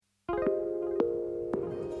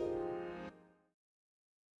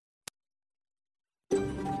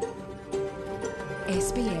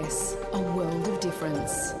SBS, a world of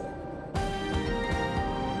difference.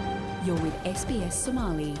 You're with SBS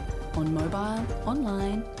Somali on mobile,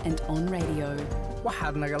 online and on radio.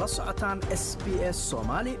 waxaad nagala socotaan SBS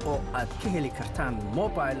Somali oo aad ka heli kartaan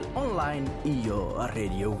mobile, online iyo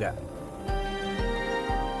radioga.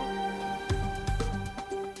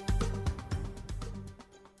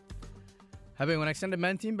 habeen wanaagsan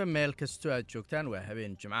dhammaantiinba meel kastoo aad joogtaan waa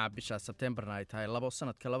habeen jimcaha bisha Sebtembarna ay tahay 2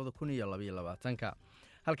 sanadka 2022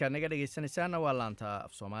 halkaad naga dhegaysanaysaana waa laanta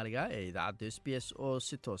af Soomaaliga ee idaacadda SBS oo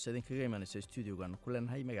si toos idinkaga imanaysa studio-gan ku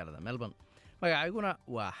leenahay magaalada Melbourne. magacayguna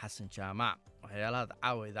waa Xasan Jaamac. waxyaalaha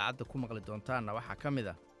caawa idaacadda ku maqli doontaana waxaa ka mid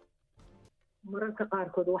ah mararka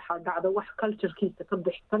qaarkood waxaa dhacda wax culture-kiisa ka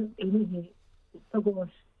bixsan ilmihii isagoo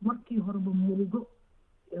markii horeba murugo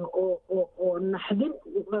oo naxdin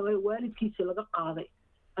waalidkiisa laga qaaday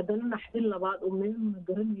haddana naxdin labaad oo meel ma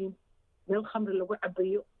garanayn meel khamri lagu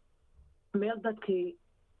cabayo meel dadkii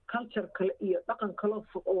culture kale iyo dhaqan kale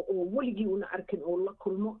oo weligii una arkin oo la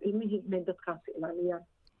kulmo ilmihii inay dadkaasi ilaaliyaan.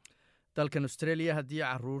 dalkan Australia haddii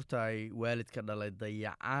caruurta ay waalidka dhalay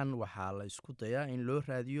dayacaan waxaa la isku dayaa in loo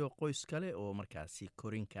raadiyo qoys kale oo markaasi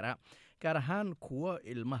korin kara gaar ahaan kuwa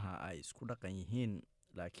ilmaha ay isku dhaqan yihiin.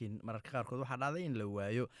 laakiin mararka qaarkood waxaa dhacday in la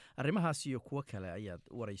waayo arrimahaas iyo kuwa kale ayaad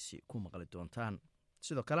waraysi ku maqli doontaan.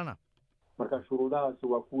 sidoo kalena marka shuruudahaasi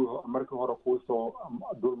waa kuwii markii hore kuu soo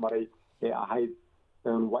dulmaray ee ahayd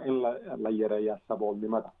waa in la yareeyaa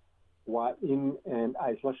saboolnimada, waa in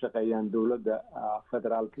ay isla shaqeeyaan dowladda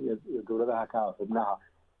federaalka iyo dowladaha ka xubnaha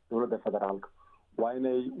dowladda federaalka, waa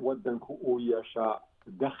inay wadanku uu yeeshaa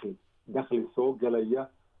dakhli soo gelaya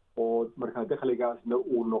oo markaa dakhligaasna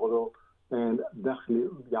uu noqdo dakhli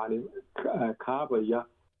yani kaabaya.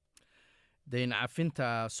 dayn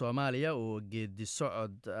cafinta Soomaaliya oo geedi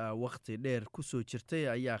socod waqti dheer ku soo jirtay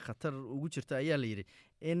ayaa khatar ugu jirta ayaa la yiri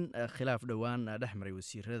in khilaaf dhawaan dhexmaray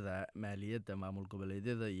wasiirada maaliyadda maamul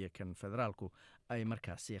goboleedyada iyo kan federaalku ay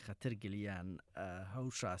markaasi khatar geliyaan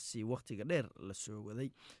hawshaasi waqtiga dheer la soo waday.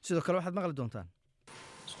 sidoo kale waxaad maqli doontaan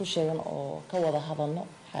isku sheegan oo ka wada hadalno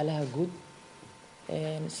xaalaha guud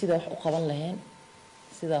sida wax u qaban lahayn,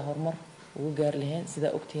 sida horumar ugu gaar lahayn,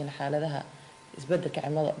 sida ogtiin xaaladaha isbeddelka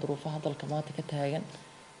cimilada duruufaha dalka maanta ka taagan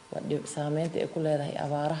waa saameynta ay ku leedahay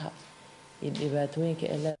abaaraha iyo dhibaatooyinka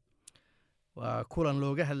ay waa kulan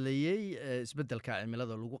looga hadlayay isbeddelka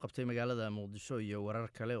cimilada lagu qabtay magaalada Muqdisho iyo warar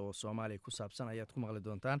kale oo Soomaaliya ku saabsan ayaad ku maqli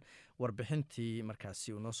doontaan warbixintii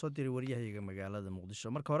markaasi uu noo soo diray waryahayaga magaalada Muqdisho.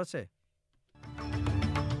 marka horese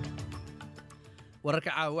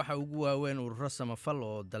wararka caawa waxa ugu waaweyn ururo samafal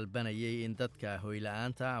oo dalbanayay in dadka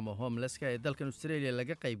hoyla'aanta ama homelesska ee dalkan Australia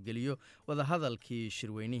laga qayb geliyo wada hadalkii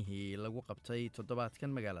shirweynihii lagu qabtay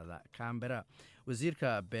toddobaadkan magaalada Canberra.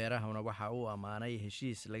 wasiirka beerahana waxa uu amaanay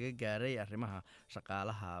heshiis laga gaaray arrimaha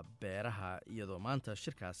shaqaalaha beeraha iyadoo maanta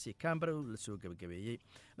shirkaasi Canberra la soo gabagabeeyay.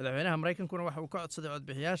 madaxweynaha Mareykankuna waxa uu ka codsaday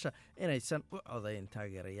codbixiyaasha inaysan u codayn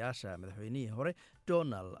taageerayaasha madaxweynihii hore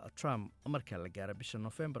Donald Trump marka la gaaro bisha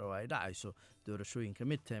November oo ay dhacayso doorashooyinka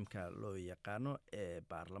midtermka loo yaqaano ee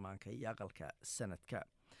baarlamaanka iyo aqalka sanadka.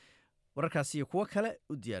 wararkaasi iyo kuwa kale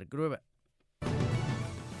u diyaar garooba.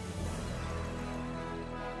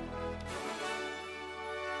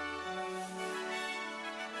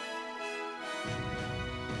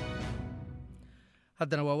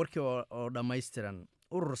 haddana waa warkii oo dhammaystiran.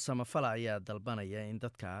 urur samafala ayaa dalbanaya in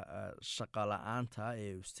dadka shaqo la'aanta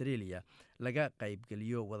ee Australia laga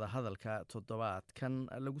qaybgeliyo wadahadalka toddobaadkan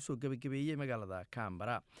lagu soo gabagabeeyey magaalada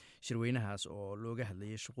Canberra. shirweynahaas oo looga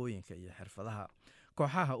hadlayay shaqooyinka iyo xirfadaha.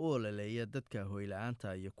 kooxaha u ololeeya dadka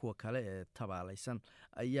hoyla'aanta iyo kuwa kale ee tabaalaysan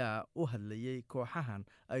ayaa u hadlayay kooxahan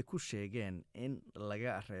ay ku sheegeen in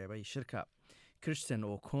laga reebay shirka. Kristen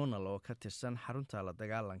O'Connell oo ka tirsan xarunta la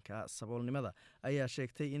dagaalanka saboolnimada ayaa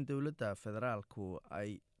sheegtay in dowladda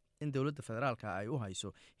federaalka ay u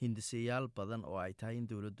hayso hindiseyaal badan oo ay tahay in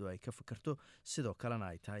dowladdu ay ka fikirto sidoo kalena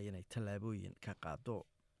ay tahay inay tallaabooyin ka qaado.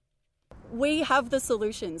 We have the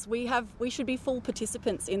solutions. We should be full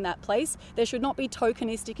participants in that place. There should not be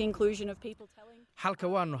tokenistic inclusion of people telling. halka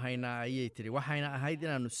waanu haynaa ayay tiri, waxayna ahayd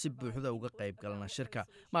inaanu si buuxda uga qayb galna shirka.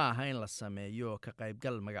 ma aha in la sameeyo ka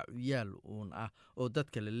qaybgal magacuyaal uun ah oo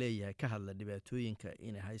dadka la leeyahay ka hadla dhibaatooyinka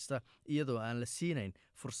inay haysta iyadoo aan la siinayn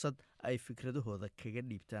fursad ay fikradahooda kaga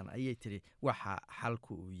dhiibtaan ayay tiri. waxa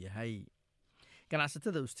xalku uu yahay.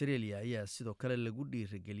 ganacsatada Australia ayaa sidoo kale lagu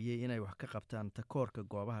dhiirigeliyay inay wax ka qabtaan takoorka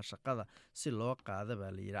goobaha shaqada si loo qaado baa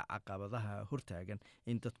la yidhaa caqabadaha hortaagan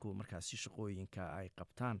in dadku markaasi shaqooyinka ay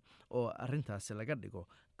qabtaan oo arrintaasi laga dhigo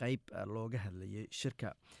qayb looga hadlayay shirka.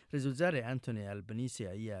 ra-iisul wasaare Anthony Albanese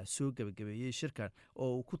ayaa soo gabagabeeyey shirkan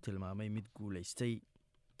oo uu ku tilmaamay mid guulaystay.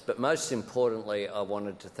 But most importantly, I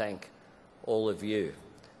wanted to thank all of you,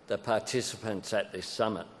 the participants at this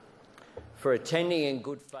summit, for attending in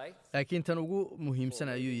good faith. laakiin tan ugu muhiimsan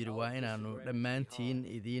ayuu yidhi waa inaannu dhammaantiin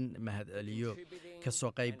idiin mahadceliyo ka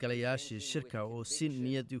soo qaybgalayaashii shirka oo si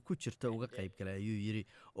niyad ku jirta uga qaybgalay ayuu yidhi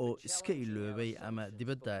oo iska iloobay ama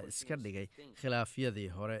dibadda iska dhigay khilaafyadii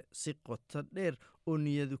hore si qoto dheer oo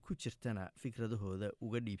niyad ku jirtana fikradahooda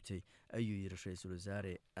uga dhiibtay ayuu yidhi ra-iisul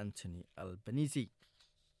wasaare Anthony Albanese.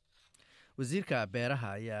 wasiirka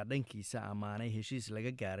beeraha ayaa dhankiisa ammaanay heshiis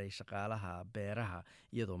laga gaaray shaqaalaha beeraha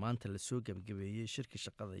iyadoo maanta lasoo gebagabeeyey shirka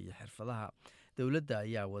shaqada iyo xirfadaha. dowladda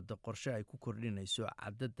ayaa wada qorshe ay ku kordhinayso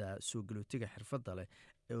cadadda soo galootiga xirfadda leh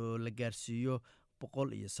oo la gaarsiiyo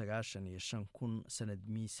 195,000 sanad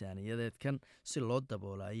miisaaniyadeedkan si loo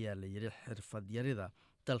daboolo ayaa la yidhi xirfadyarida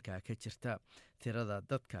dalka ka jirta. tirada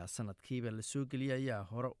dadka sanadkiiba lasoo geliyay ayaa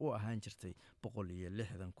hore u ahaan jirtay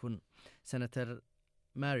 160,000. senator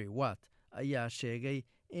Mary Watt ayaa sheegay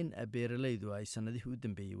in beeralaydu ay sanadihii u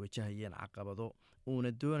dambeeyey wajahayeen caqabado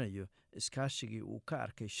uuna doonayo iskaashigii uu ka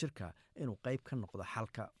arkay shirka inuu qayb ka noqdo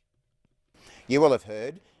xalka. You will have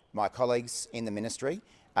heard my colleagues in the ministry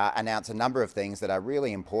announce a number of things that are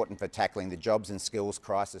really important for tackling the jobs and skills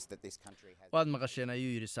crisis that this country has. waad maqasheen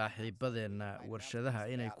ayuu yidhi saaxiibadeena warshadaha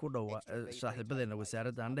saaxiibadeena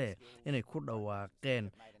wasaaradda andhehe inay ku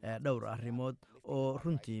dhawaaqeen dhowr arrimood oo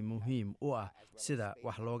runtii muhiim u ah sida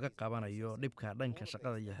wax looga qabanayo dhibka dhanka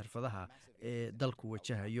shaqada iyo xirfadaha ee dalku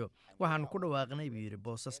wajahayo. waxaanu ku dhawaaqnay buu yidhi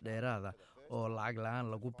boosas dheeraada oo lacag la-aan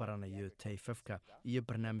lagu baranayo tayfafka iyo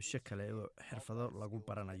barnaamijyo kale oo xirfado lagu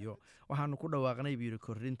baranayo. waxaanu ku dhawaaqnay buu yidhi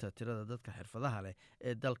kordhinta tirada dadka xirfadaha leh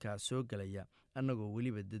ee dalka soo gelaya annagoo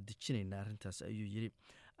weliba dedejinayna arrintaas ayuu yidhi.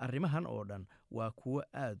 arrimahan oo dhan waa kuwo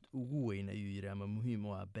aad ugu weyn ayuu yidhi ama muhiim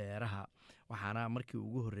u ah beeraha. waxaana markii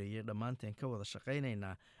ugu horreeyey dhammaanteen ka wada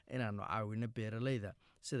shaqaynaynaa inaannu caawinno beeralayda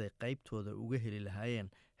siday qaybtooda uga heli lahaayeen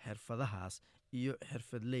xirfadahaas iyo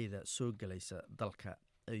xirfadleyda soo gelaysa dalka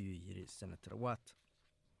ayuu yidhi senator Watt.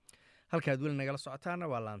 halkaad weli nagala socotaana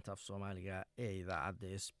waa laanta af soomaaliga ee idaacadda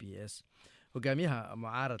SBS. hogaamiyaha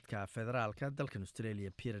mucaaradka federaalka dalkan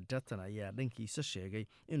Australia Peter Dutton ayaa dhankiisa sheegay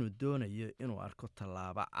inuu doonayo inuu arko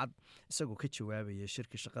tallaabo cad isagoo ka jawaabaya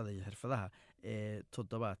shirka shaqada iyo xirfadaha ee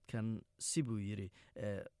toddobaadkan sibuu yidhi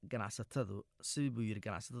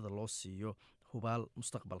ganacsatada loo siiyo hubaal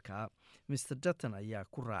mustaqbalka. Mr Dutton ayaa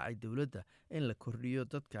ku raacay dowladda in la kordhiyo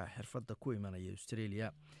dadka xirfadda ku imanaya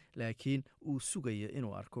Australia laakiin uu sugayo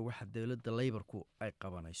inuu arko waxa dowladda Labourku ay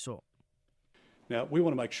qabanayso. Now, we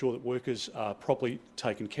want to make sure that workers are properly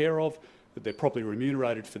taken care of, that they're properly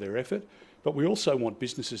remunerated for their effort, but we also want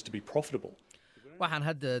businesses to be profitable. waxaan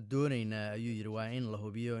hadda doonaynaa ayuu yidhi waa in la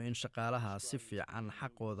hubiyo in shaqaalaha si fiican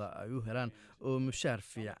xaqooda ay u helaan oo mushaar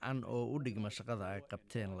fiican oo u dhigma shaqada ay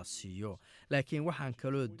qabteen la siiyo. laakiin waxaan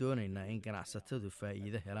kaloo doonaynaa in ganacsatadu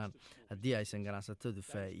faa'iido helaan. haddii aysan ganacsatadu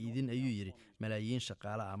faa'iidin ayuu yidhi malaayiin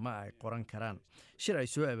shaqaale ama ay qoran karaan. shir ay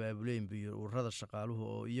soo abaabuleen buu yidhi ururada shaqaaluhu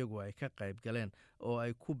oo iyagu ay ka qayb galeen oo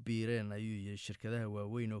ay ku biireen ayuu yidhi shirkadaha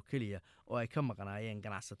waaweyn oo keliya oo ay ka maqnaayeen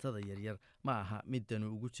ganacsatada yaryar ma aha middan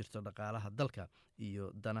ugu jirto dhaqaalaha dalka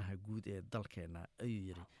iyo danaha guud ee dalkeena ayuu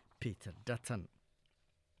yidhi Peter Dutton.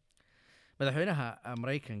 madaxweynaha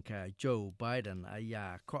Mareykanka Joe Biden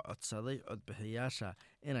ayaa ka codsaday codbixiyaasha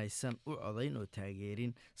inaysan u codayn oo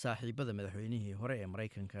taageerin saaxiibada madaxweynihii hore ee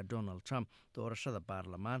Mareykanka Donald Trump doorashada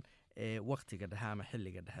baarlamaan ee waqtiga dhexe ama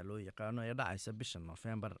xilliga dhexe loo yaqaano ee dhacaysa bisha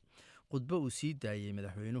November. khudbo uu sii daayay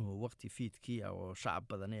madaxweynuhu waqti fiidkii oo shacab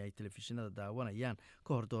badani ay telefishinada daawanayaan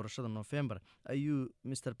ka hor doorashada November ayuu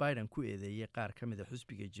Mr Biden ku eedeeyay qaar ka mid ah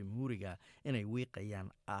xisbiga jamhuuriga inay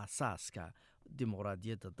wiiqayaan aasaaska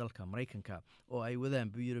dimuqraadiyadda dalka Mareykanka oo ay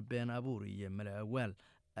wadaan buu yiri been abuur iyo mala awaal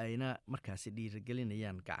ayna markaasi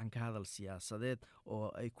dhiirigelinayaan gacan ka hadal siyaasadeed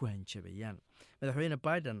oo ay ku hanjabayaan. madaxweyne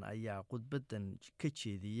Biden ayaa khudbadan ka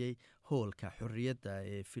jeediyey hoolka xorriyadda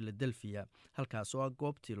ee Philadelphia halkaas oo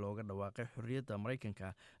goobtii looga dhawaaqay xorriyadda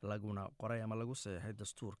Mareykanka laguna qoray ama lagu saxeexay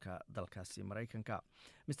dastuurka dalkaasi Mareykanka.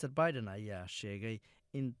 Mr Biden ayaa sheegay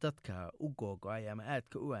in dadka u go'ay ama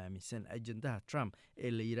aadka u aaminsan ajendaha Trump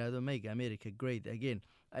ee la yiraahdo Make America Great Again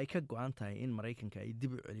ay ka go'an tahay in Mareykanka ay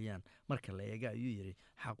dib u celiyaan marka la eego ayuu yiri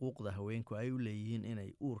xuquuqda haweenku ay u leeyihiin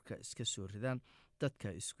inay uurka iska soo ridaan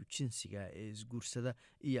dadka isku jinsiga ee isguursada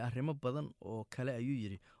iyo arrimo badan oo kale ayuu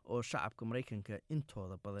yiri oo shacabka Mareykanka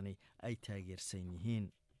intooda badani ay taageersan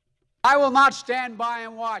yihiin. I will not stand by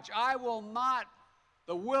and watch. I will not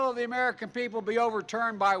the will of the American people be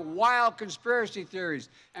overturned by wild conspiracy theories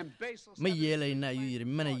and baseless. ma yeelayna ayuu yidhi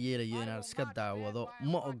mana yeelayo inaan iska daawado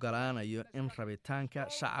ma ogolaanayo in rabitaanka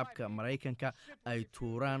shacabka maraykanka ay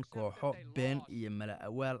tuuraan kooxo been iyo mala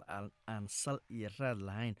awaal aan sal iyo raad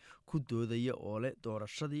lahayn ku doodaya oo leh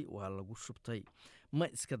doorashadii waa lagu shubtay ma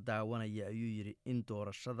iska daawanaya ayuu yidhi in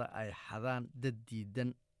doorashada ay xadaan dad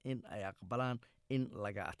diidan in ay aqbalaan in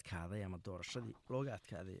laga adkaaday ama doorashadii looga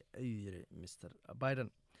adkaaday ayuu yidhi Mr. Biden.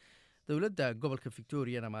 dowladda gobolka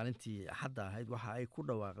Victoriana maalintii axadda ahayd waxa ay ku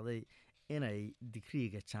dhawaaqday inay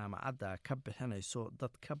digriiga jaamacadda ka bixinayso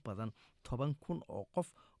dad ka badan 10,000 oo qof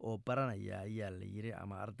oo baranaya ayaa la yiri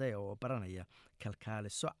ama arday oo baranaya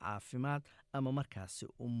kalkaaliso caafimaad ama markaasi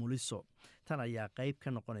umuliso. tan ayaa qayb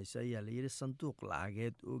ka noqonaysa ayaa la yiri sanduuq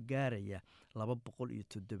lacageed oo gaaraya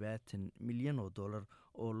 $270 milyan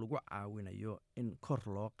oo lagu caawinayo in kor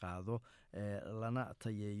loo qaado lana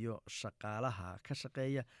tayeeyo shaqaalaha ka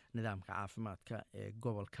shaqeeya nidaamka caafimaadka ee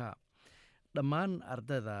gobolka. dhammaan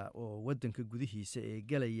ardayda oo wadanka gudihiisa ee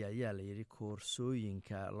galaya ayaa la yiri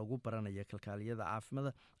koorsooyinka lagu baranaya kalkaaliyada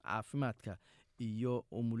caafimaadka iyo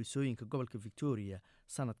umulisooyinka gobolka Victoria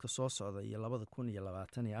sanadka soo socda iyo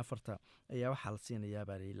 2024 ayaa waxaa la siinayaa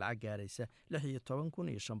baa lacag gaaraysa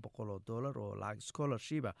 $16,500 oo lacag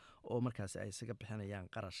scholarship oo markaas ay isaga bixinayaan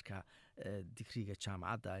qarashka digriga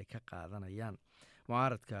jaamacadda ay ka qaadanayaan.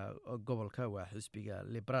 mucaaradka gobolka waa xisbiga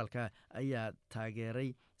liberaalka ayaa taageeray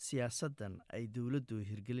siyaasadan ay dowladdu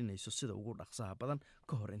hirgelinayso sida ugu dhaqsaha badan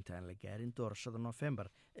ka hor intaan la gaarin doorashada November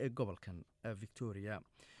ee gobolkan Victoria.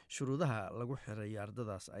 shuruudaha lagu xirayo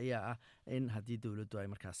ardadaas ayaa ah in haddii dowladdu ay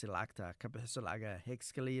markaasi lacagta ka bixiso lacagaha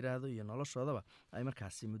hexka la yiraahdo iyo noloshoodaba ay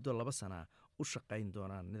markaasi muddo 2 sano u shaqayn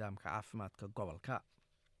doonaan nidaamka caafimaadka gobolka.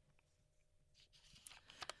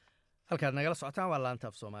 halkaad nagala socotaan waa laanta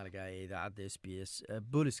af Soomaaliga ee idaacadda SBS.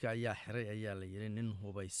 booliska ayaa xiray ayaa la yiri nin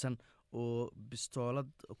hubaysan oo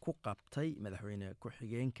bistoolad ku qabtay madaxweyne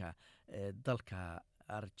ku-xigeenka dalka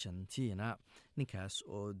Argentina. ninkaas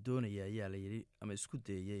oo doonaya ayaa la yiri ama isku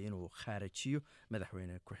dayay inuu khaarajiyo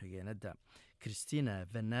madaxweyne ku-xigeenada Cristina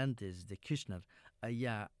Fernandez de Kirchner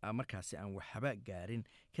ayaa markaasi aan waxba gaarin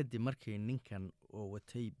kadib markii ninkan oo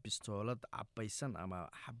watay bistoolad cabaysan ama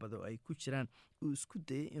xabado ay ku jiraan uu isku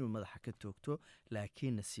dayay inuu madaxa ka toogto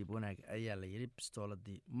laakiin nasiib wanaag ayaa la yiri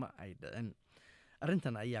bistooladii ma ay dhicin.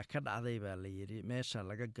 arrintan ayaa ka dhacday baa la yiri meesha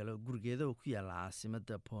laga galo gurigeeda oo ku yaala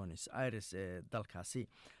caasimadda Buenos Aires ee dalkaasi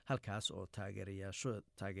halkaas oo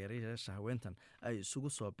taageerayaasha haweentan ay isugu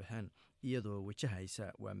soo baxeen iyadoo wajahaysa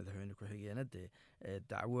waa madaxweyne ku-xigeenada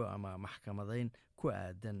dacwo ama maxkamadayn ku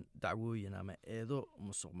aadan dacwooyin ama eedo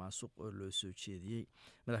musuqmaasuq oo loo soo jeediyey.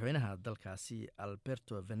 madaxweynaha dalkaasi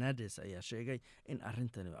Alberto Fernandez ayaa sheegay in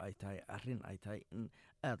arrintani ay tahay in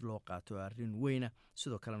aad loo qaato arrin weyna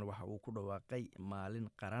sidoo kalena waxa uu ku dhawaaqay maalin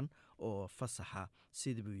qaran oo fasaxa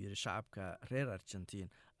sidii buu yiri shacabka reer Argentina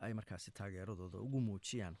ay markaasi taageeradooda ugu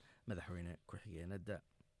muujiyaan madaxweyne ku-xigeenada.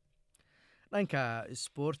 dhanka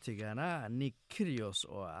isboortigana Nick Kyrgios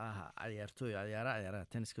oo ah ciyaaraha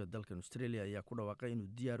tenniska dalka Australia ayaa ku dhawaaqay inuu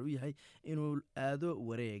diyaar u yahay inuu aado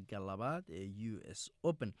wareega labaad ee US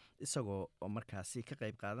Open isagoo markaasi ka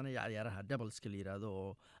qayb qaadanaya ciyaaraha doubleska la yiraahdo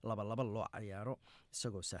oo laba loo ciyaaro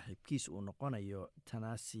isagoo saaxiibkiis uu noqonayo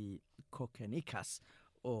Thanasi Kokenikas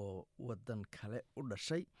oo wadan kale u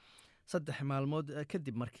dhashay. 3 maalmood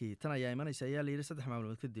kadib markii tan ayaa imanaysa ayaa la yiri 3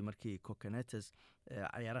 maalmood kadib markii Kokenikas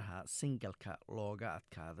ciyaaraha singalka looga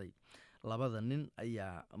adkaaday. labada nin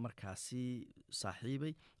ayaa markaasi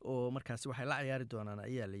saaxiibay oo markaasi waxay la ciyaari doonaan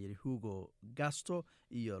ayaa la yiri Hugo Gasto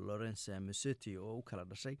iyo Lorenzo Musetti oo u kala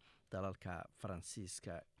dhashay dalalka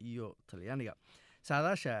Faransiiska iyo Talyaaniga.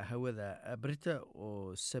 saadaasha hawada Brita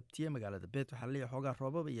oo Sabtiye magaalada Perth waxaa leeyahay xoogaa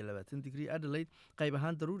roobab iyo 20 digrii. Adelaide qayb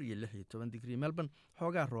ahaan daruur iyo 16 digrii. Melbourne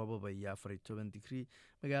xoogaa roobab iyo 14 digrii.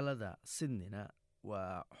 magaalada Sydneyna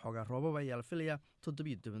waa xoogaa roobab ayaa la filayaa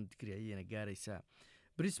 17 digrii ayayna gaaraysaa.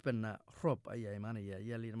 Brisbane roob ayaa imaanaya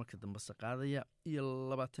ayaa la yiri marka dambe qaadaya iyo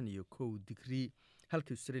 21 digrii.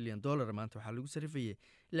 halka Australian dollar maanta waxaa lagu sarifayay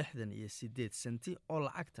 68 senti oo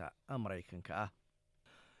lacagta Mareykanka ah.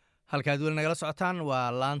 halkaad weli nagala socotaan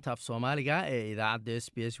waa laanta af Soomaaliga ee idaacadda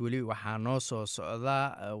SBS. weli waxaa noo soo socda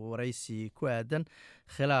waraysi ku aadan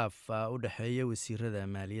khilaaf u dhaxeeya wasiirada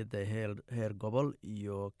maaliyadda heer gobol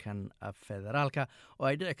iyo kan federaalka oo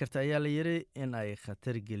ay dhici karta ayaa la yiri in ay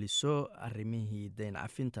khatar geliso arrimihii deyn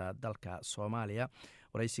cafinta dalka Soomaaliya.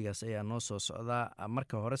 waraysigaas ayaa noo soo socdaa.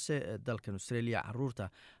 Marka horese dalkan Australia caruurta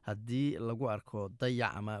haddii lagu arko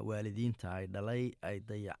dayac ama waalidiinta ay dhalay ay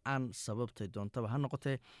dayacaan sababtay doontaba ha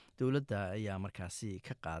noqotee, dowladda ayaa markaasi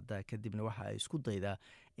ka qaada, kadibna waxa ay isku daydaa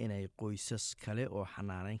inay qoysas kale oo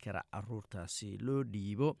xanaaneyn kara caruurtaasi loo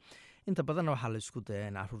dhiibo. Inta badanna waxaa la isku dayaa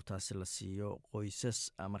in caruurtaasi la siiyo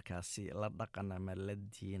qoysas markaasi la dhaqan ama la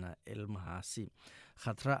diina ilmahaasi.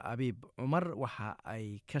 Khadra Abiib Cumar waxa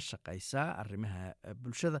ay ka shaqaysaa arrimaha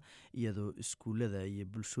bulshada iyadoo iskuullada iyo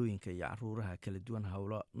bulshooyinka iyo caruuraha kala duwan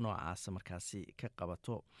howlo noocaasa markaasi ka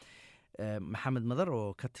qabato. Maxamed Madar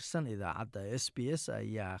oo ka tirsan idaacadda SBS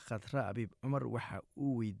ayaa Khadra Abiib Cumar waxa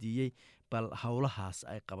uu weydiiyey bal howlahaas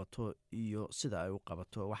ay qabato iyo sida ay u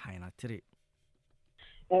qabato, waxayna tiri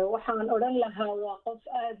waxaan odhan lahaa waa qof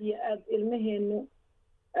aada iyo aada ilmaheenu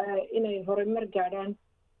inay horumar gaadhaan.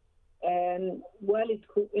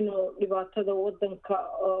 Waalidku inuu dhibaatada wadanka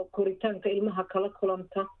koritaanka ilmaha kala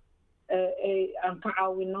kulanta aan ka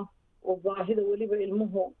caawino, oo baahida weliba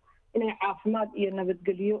ilmuhu inay caafimaad iyo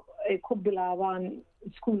nabadgelyo ay ku bilaabaan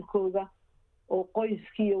iskuulkooda, oo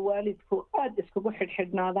qoyskii iyo waalidku aada iskugu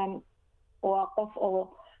xidhxidhnaadaan. waa qof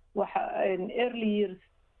oo early years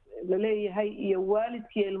laleeyahay iyo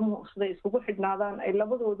waalidkii ilmuhu siday iskugu xidhnaadaan ay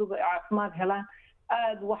labadooduba caafimaad helaan.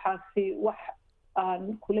 aada waxaasi wax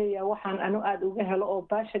aan kuleeyahay waxaan anu aada uga helo oo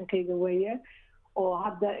baashankayga weeye, oo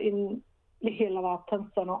hadda in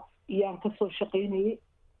 26 sano iyaan kasoo shaqaynayay.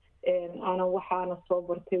 waxaana soo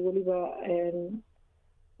bartay weliba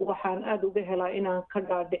waxaan aada uga helaa inaan ka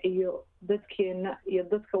dhaadhiciyo dadkeena iyo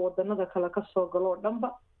dadka wadanada kale kasoo galo oo dhanba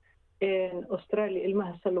Australia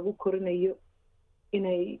ilmahaasa lagu korinayo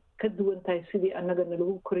inay ka duwan tahay sidii annagana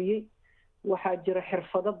lagu koriyey. waxaa jira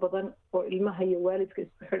xirfado badan oo ilmaha iyo waalidka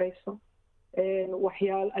isku xidhayso,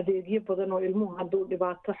 waxyaal adeegyo badan oo ilmuhu hadduu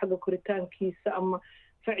dhibaato xagga koritaankiisa ama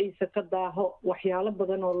faciisa ka daaho, waxyaalo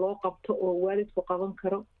badan oo loo qabto oo waalidku qaban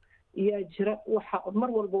karo iyaa jira. mar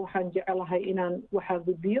walba waxaan jecelahay inaan waxaa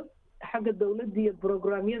gudbiyo xagga dowladda iyo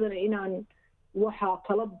programyadana inaan waxaa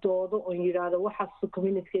kala doodo oon yidhaahdo waxaas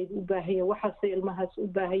communitykayga u baahan yihin, waxaasay ilmahaas u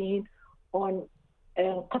baahan yihiin oon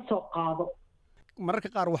ka soo qaado. mararka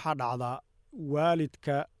qaar waxaa dhacdaa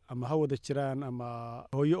waalidka ama ha wada jiraan ama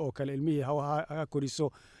hooyo oo kale ilmihii ha koriso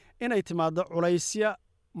inay timaado culaysya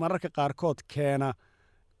mararka qaarkood keena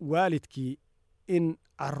waalidkii in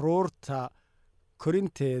caruurta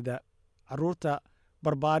korinteeda, caruurta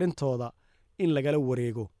barbaarintooda in lagala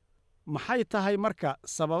wareego. maxay tahay marka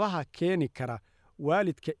sababaha keeni kara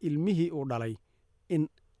waalidka ilmihii uu dhalay in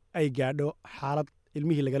ay gaadho xaalad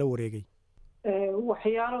ilmihii lagala wareegay?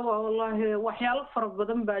 waxyaalo fara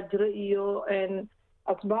badan baa jira iyo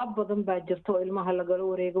asbaab badan baa jirta oo ilmaha lagala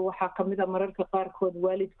wareego. waxaa kamid a mararka qaarkood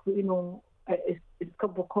waalidku inuu iska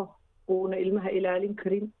buko uuna ilmaha ilaalin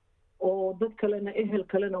karin, oo dad kalena ehel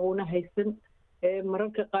kalena uuna haysan.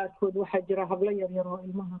 mararka qaarkood waxaa jira hablo yaryar oo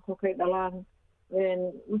ilmaha kolkay dhalaan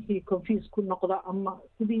wixii confuse ku noqda ama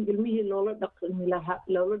sidii ilmihii loola dhaqmi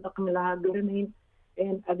lahaa garanayn.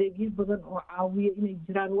 adeegyo badan oo caawiya inay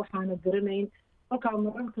jiraan waxaana garanayn. markaa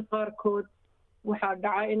mararka qaarkood waxaa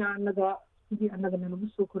dhaca in anaga sidii annagana lagu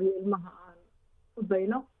soo koriyo ilmaha aan u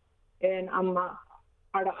dayno ama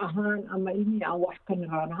cadho ahaan ama ilmihii aan wax ka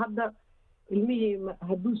niraano. hadda ilmihii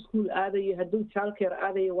hadduu iskuol aadayo, hadduu childcare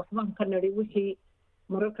aadayo, waxbaan ka niri wixii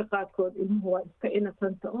mararka qaarkood ilmuhu waa iska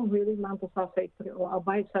innocent oo hooyaday maanta saasay tiri oo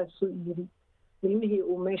aabbahay saasuu yiri, ilmihii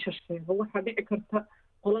uu meesha sheego. waxaa dhici karta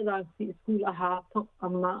qoladaasi iskuol ahaato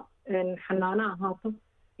ama xanaano ahaato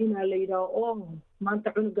inaa la yidhaaho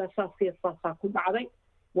maanta cunugaa saasiya saasaa ku dhacday,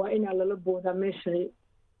 waa inaa lala boodaa meesha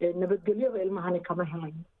nabadgelyoba ilmahani kama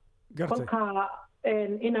helayo. kolkaa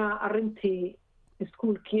inaa arintii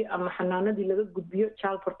iskuolkii ama xanaanadii laga gudbiyo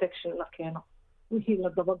child protection la keeno, wixii la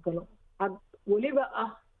dabagalo. weliba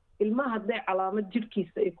ilmaha hadday calaamad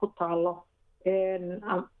jidhkiisa ay ku taalo,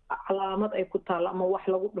 calaamad ay ku taalo ama wax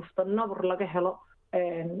lagu dhufto, nabar laga helo,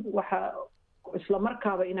 waxa isla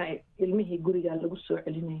markaaba inaa ilmihii gurigaa lagu soo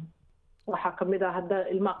celinayn. waxaa kamid ah hadda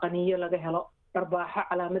ilma qaniyo laga helo, dharbaaxo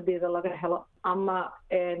calaamadeeda laga helo, ama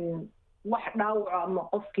wax dhaawaca ama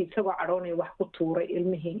qofkii isagoo cadhoonaya wax ku tuuray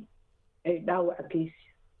ilmihii ay dhaawac geysi.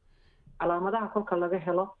 calaamadaha kolka laga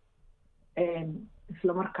helo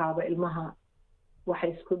isla markaaba ilmaha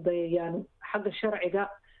waxay isku dayayaan xagga sharciga,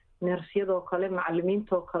 neersyadoo kale,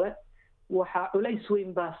 macalimiintoo kale, waxaa culays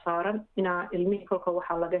weyn baa saaran inaa ilmihii kolka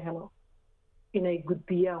waxaa laga helo inay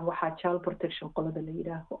gudbiyaan waxaa child protection qolada la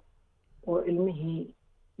yidhaaho, oo ilmihii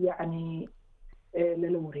yacni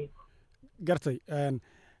lala wareego. gartay.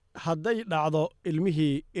 hadday dhacdo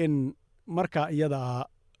ilmihii in markaa iyada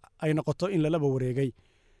ay noqoto in lalaba wareegay,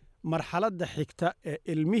 marxaladda xigta ee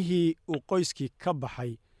ilmihii uu qoyskii ka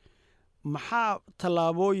baxay maxaa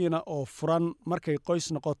tallaabooyina oo furan markay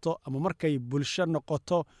qoys noqoto ama markay bulsho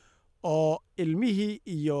noqoto oo ilmihii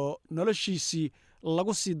iyo noloshiisii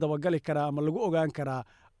lagu sii dabagali karaa ama lagu ogaan karaa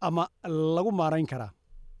ama lagu maarayn karaa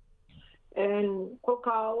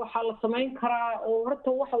kolkaa waxaa la samayn karaa oo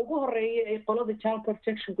horta waxa ugu horeeya ay qolada child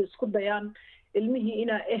protectionku isku dayaan ilmihii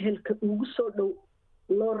inaa ehelka ugu soo dhow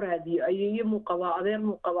loo raadiyo ayeeyo muu qabaa adeer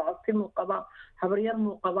muu qabaa abti muu qabaa habaryar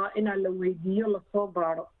muu qabaa inaa la weydiiyo lasoo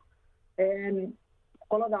baadho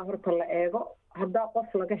qoladaa horta la eego haddaa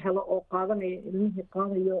qof laga helo oo qaadanaya ilmihii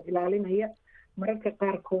qaadaya oo ilaalinaya mararka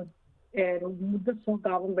qaarkood muddo soo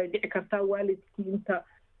gaaban bay dhici kartaa waalidkii inta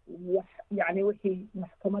wax yacni wixii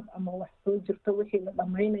maxkamad ama wax soo jirto wixii la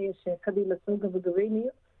dhammaynayo sheekadii lasoo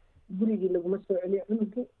gabagabeynayo gurigii laguma soo celiyo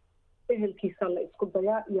cunugii ehelkiisa la isku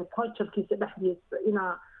dayaa iyo culturekiisa dhexdiisa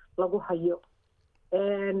inaa lagu hayo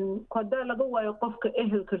haddaa laga waayo qofka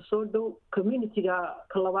ehelka soo dhow communityga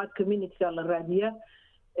ka labaad communityga la raadiyaa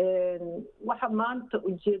waxa maanta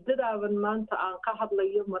ujeedadaaban maanta aan ka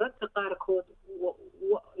hadlayo mararka qaarkood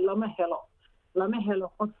lama helo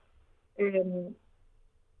qof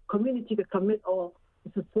communityga kamid oo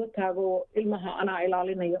isa soo taago ilmaha anaa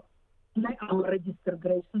ilaalinayo ama register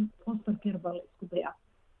garaysan foster care baa la isku dayaa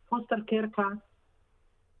foster carekaas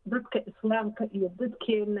dadka islaamka iyo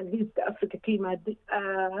dadkeena geeska africa ka yimaaday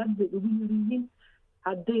aad bay ugu yaryihiin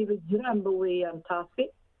haddayba jiraanba weeyaan taasi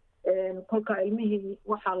kolkaa ilmihii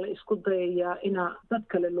waxaa la isku dayayaa inaa dad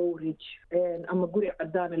kale loo wareejiyo ama guri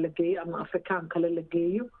cadaana la geeyo ama afrikaan kale la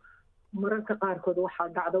geeyo mararka qaarkood waxaa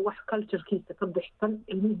dhacda wax culturekiisa ka bixsan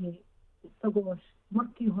ilmihii isagoo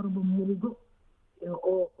markii horeba muligo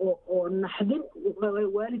oo naxdin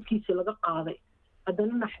waalidkiisa laga qaaday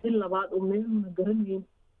haddana naxdin labaad oo meelna garanayn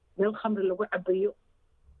meel khamri lagu cabayo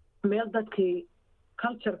meel dadkii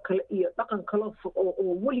culture kale iyo dhaqan kale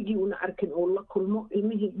oo weligii una arkin oo la kulmo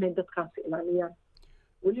ilmihii inay dadkaasi ilaaliyaan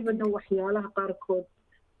welibana waxyaalaha qaarkood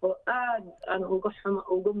oo aad aan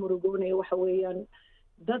uga murugoonaya waxa weeyaan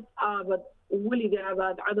dad aabad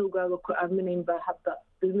weligaabaad cadowgaaga ku aaminayn baa hadda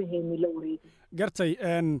ilmaheenii la wareegay gartay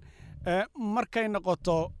markay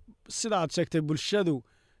noqoto sida aad sheegtay bulshadu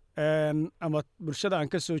ama bulshada aan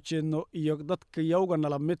ka soo jeedno iyo dadka yowga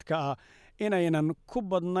nala midka ah inaynan ku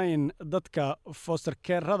badnayn dadka foster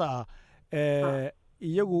carerada ah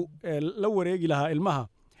iyagu la wareegi lahaa ilmaha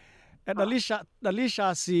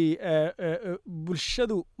dhaliishaasi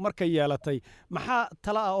bulshadu markay yeelatay maxaa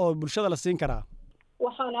tala ah oo bulshada la siin karaa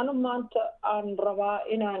waxaan anu maanta aan rabaa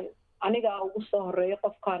inaan aniga ugu soo horeeyo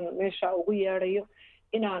qofkaan meesha ugu yeedhayo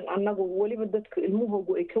inaan annagu weliba dadka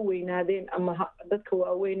ilmahoogu ay ka weynaadeen ama dadka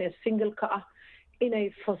waaweyn ee singleka ah inay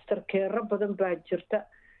foster care badan baa jirta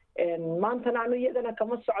maantana anu iyadana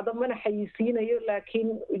kama socdo mana xayisiinayo laakiin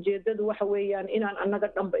ujeedadu waxa weeyaan inaan annaga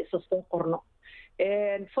dhanba isa soo qorno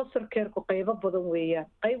foster careku qaybo badan weeyaan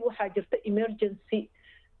qayb waxaa jirta emergency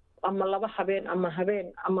ama laba habeen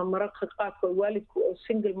ama mararka qaarkood waalidku oo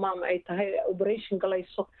single mom ay tahay operation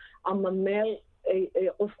galayso ama meel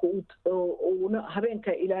qofku uuna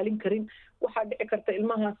habeenka ilaalin karin waxaa dhici karta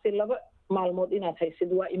ilmahaasi 2 maalmood inaad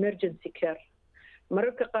haysid waa emergency care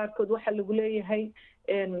mararka qaarkood waxaa lagu leeyahay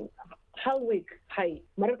hal week hay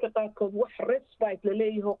mararka qaarkood wax respite la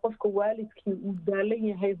leeyahay qofka waalidkii uu daalan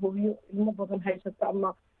yahay hooyo ilmo badan haysata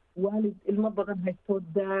ama waalid ilmo badan haysto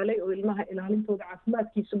daalay oo ilmaha ilaalintooda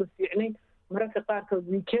caafimaadkiisuba fiicnayn mararka qaarkood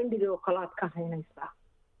weekendiga oo kale aad ka haynaysaa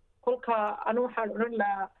kolkaa anu waxaan odhan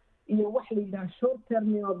lahaa iyo wax la yidhaha short term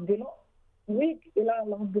oo bilo week ilaa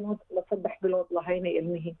 2 bilood 3 bilood lahaynay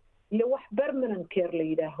ilmihii iyo wax permanent care la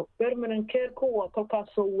yidhaaho permanent care-ku waa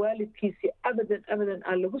kolkaasoo waalidkiisii abadan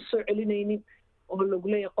aan lagu soo celinaynin oo lagu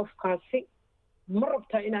leeyahay qofkaasi ma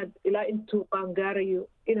rabtaa inaad ilaa intuu qaangaarayo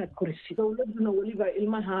inaad korisid dowladuna weliba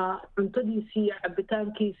ilmaha cuntadiisii iyo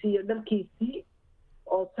cabitaankiisii iyo dharkiisii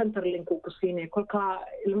oo centerlink ku siinaya kolkaa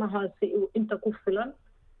ilmahaasi inta ku filan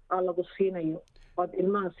aa lagu siinayo waad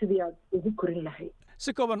ilmaha sidii aad ugu korin lahayd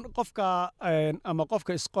si kooban qofka ama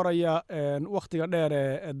qofka isqoraya wakhtiga dheer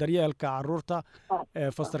ee daryeelka carruurta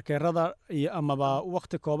foster carerada iyo amaba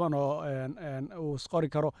wakhti kooban oo uu isqori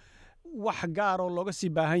karo wax gaar oo looga sii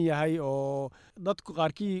baahan yahay oo dadku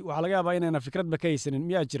qaarkii waxaa laga yaabaa inayna fikradba ka haysanin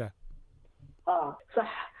miyaa jira sax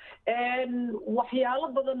waxyaalo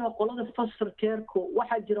badan oo qolada foster careku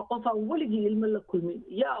waxaa jira qof aan weligii ilmo la kulmin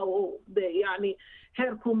yani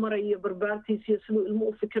heerkuu marayo barbaartiisiyo siduu ilmo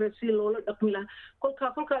u fikiray sidii loola dhaqmi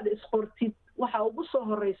lahaa kolkaad isqortid waxaa ugu soo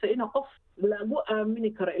horeysa ina qof lagu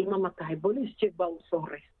aamini karo ilmo ma tahay police check baa ugu soo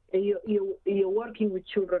horeysa iyo working with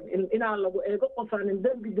children inaa lagu eego qof aanan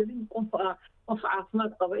dambi gelin qof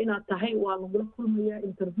caafimaad qaba inaad tahay waa lagula kulmayaa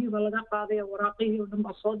interviewba laga qaadaya waraaqihii oo dhan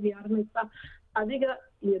baa soo diyaarinaysa adiga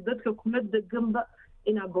iyo dadka kula deganba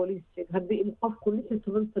inaa booliis sheeg haddii qofku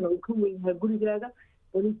 16 sano uu ka weyn yahay gurigaaga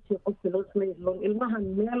booliiskii qofka loo sameeyo ilmahan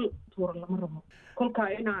meel tuura lama rabo kolkaa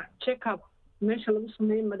inaa check up meesha lagu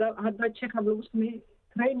sameeyo maadaama hadda check up lagu sameeyo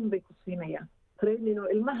training bay ku siinayaan training oo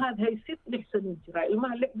ilmahaad haysid 6 sano jira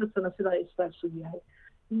ilmaha 6 sano sidaa istaasu yahay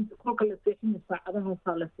kolka la seexinay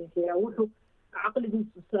saacadahaasaa la seexiyaa wuxuu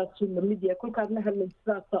caqligiisu sidaasuu lamid yahay kolkaad la hadlaysa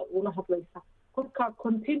sidaasaa ula hadlaysa kolkaa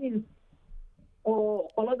continuous oo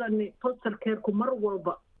qoladani foster careku mar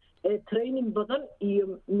walba training badan iyo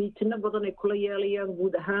miitino badan ay kula yeelayaan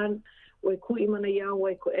guud ahaan way ku imanayaan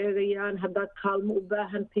way ku eegayaan haddaad kaalmo u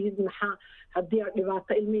baahan tihid maxaa haddii aad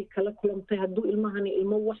dhibaato ilmihii kala kulantay hadduu ilmahani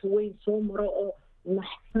ilmo wax weyn soo maro oo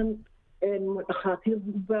naxsan dhakhaatiir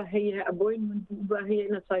buu u baahan yahay appointment buu u baahan yahay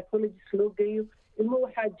in psychologist loo geeyo ilmo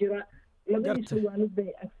waxaa jira labadiisa waalid bay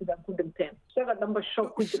accident ku dhinteen isaga dhanba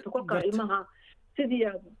shock ku jirta kolkaa ilmaha sidii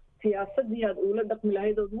aad siyaasadii aad ula dhaqmi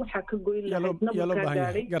lahaydooda waxaa ka goyn lahayd nabarkaa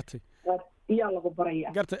gaadhay iyaa lagu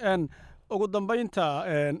baraya gartay ugu dambaynta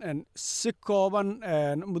si kooban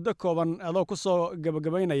muddo kooban adoo ku soo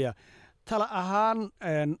gabagabaynaya tala ahaan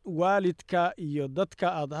waalidka iyo dadka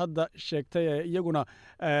aad hadda sheegtay iyaguna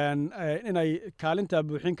inay kaalintaa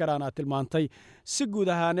buuxin karaan aad tilmaantay si guud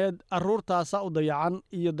ahaaneed aruurtaasaa u dayacan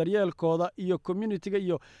iyo daryeelkooda iyo communitiga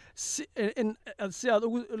iyo si aad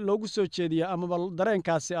loogu soo jeediya amaba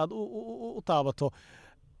dareenkaasi aad u taabato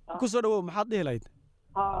ku soo dhawow maxaad dhihi lahayd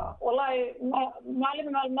wallaahi maalin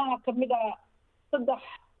maalmaha ka mid a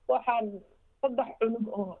saddex cunug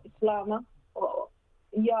oo islaama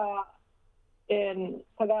yaa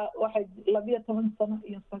waxay 12 sano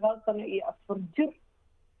iyo 9 sano iyo 4 jir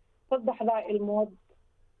saddexdaa ilmood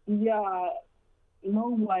yaa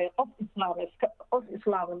loo waayay qof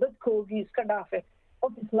islaama dadkoogii iska dhaafe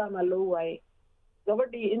qof islaama loo waayay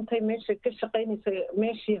gabadhii intay meesha ka shaqaynaysay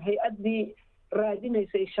meeshii hay-addii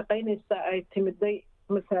raadinaysay shaqaynaysa ay timiday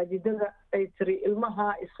masaajidada ay tiri ilmaha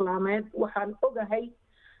islaameed waxaan ogahay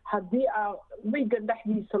haddii wiigan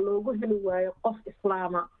dhexdiisa loogu heli waayo qof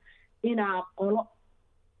islaama inaa qolo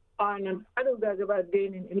aanan cadowgaagabaa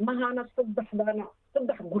geynin ilmahana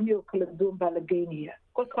saddex guryoo kala duwan baa la geynayaa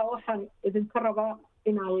kolkaa waxaan idinka rabaa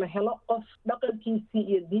inaan la helo qof dhaqankiisii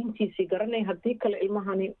iyo diintiisii garanay haddii kale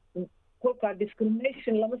ilmahani kolkaa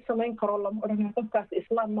discrimination lama samayn karo lama odhanaya qofkaas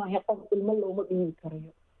islaam maaha qof ilmo looma dhiibi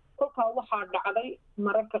karayo kolkaa waxaa dhacday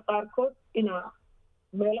mararka qaarkood inaa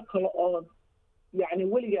meelo kale oo yacni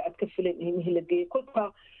weliga aad ka filan ilmihii la geeyey kolkaa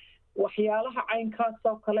waxyaalaha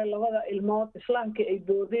caynkaasoo kale labada ilmood islaamkii ay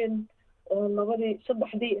doodeen oo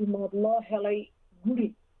saddexdii ilmood loo helay guri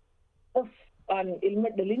qof aan ilmo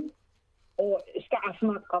dhalin oo iska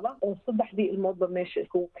caafimaad qaba oo saddexdii ilmoodba meesha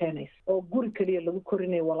iskugu keenaysa oo guri keliya lagu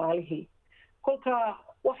korinayo walaalihii kolkaa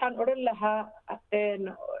waxaan odhan lahaa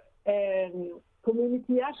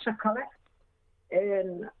communityyaasha kale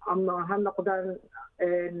ama ha noqdaan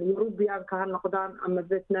yurubiyaanka ha noqdaan ama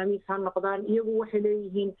vietnamiis ha noqdaan iyagu waxay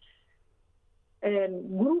leeyihiin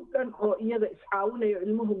group dhan oo iyaga iscaawinayo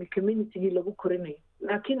ilmahooga communitygii lagu korinayo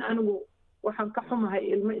laakiin anigu waxaan ka xumahay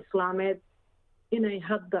ilmo islaameed inay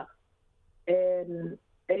hadda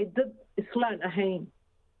ay dad islaan ahayn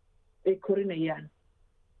ay korinayaan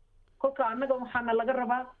kolka annaga waxaana laga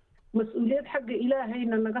rabaa mas-uuliyad xagga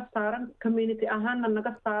ilaahayna naga saaran community ahaanna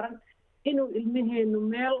naga saaran inuu ilmaheenu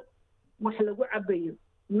meel wax lagu cabayo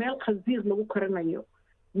meel khansiir lagu karinayo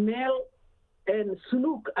meel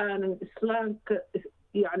suluuk aanan islaamka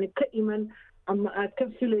yani ka iman ama aad ka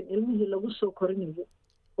filayn ilmihii lagu soo korinayo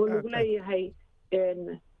oo lagu leeyahay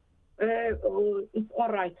it's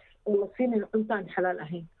all right oo la siinayo cuntaan xalaal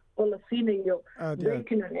ahayn oo la siinayo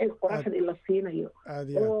bacon and egg qoraxdii la siinayo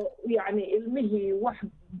oo yani ilmihii wax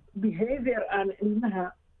behavior aan ilmaha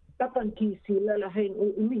dhaqankiisii lalahayn oo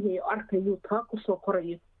ilmihii arkayo taa kusoo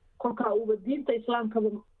korayo kolkaa uuba diinta islaamkaba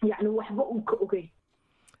yani waxba uu ka ogey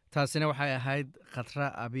taasina waxay ahayd khatra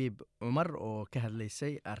abiib cumar oo ka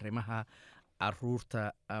hadlaysay arrimaha caruurta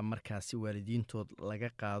markaasi waalidiintood laga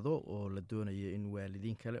qaado oo la doonayo in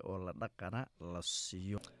waalidiin kale oo la dhaqana la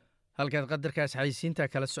siiyo halkaad qadarkaas xayisiinta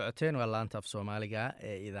kala socoteen waa laanta af soomaaliga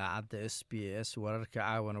ee idaacadda SBS wararka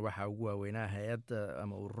caawana waxaa ugu waaweynaa hay-adda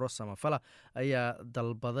ama ururo samafala ayaa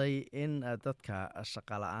dalbaday in dadka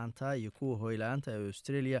shaqala-aanta iyo kuwa hoyla-aanta ee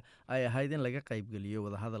Australia ay ahayd in laga qaybgeliyo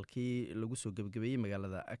wadahadalkii lagu soo gebagabeeyey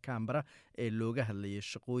magaalada Canberra ee looga hadlayay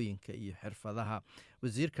shaqooyinka iyo xirfadaha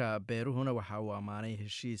wasiirka beeruhuna waxa uu ammaanay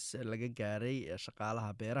heshiis laga gaaray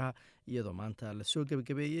shaqaalaha beeraha iyadoo maanta lasoo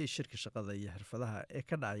gebagabeeyey shirka shaqada iyo xirfadaha ee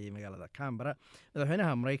ka dhacayay magaalada Canberra.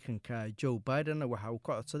 madaxweynaha Mareykanka Joe Biden waxa uu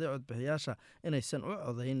ka codsaday codbixiyaasha inaysan u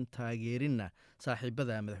codayn taageerina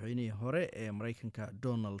saaxiibada madaxweynihii hore ee Mareykanka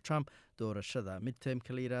Donald Trump doorashada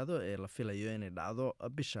midtermka la yiraahdo ee la filayo inay dhacdo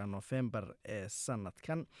bisha November ee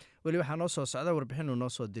sanadkan. weli waxaa noo soo socda warbixin uu noo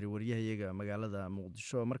soo diray wariyahayaga magaalada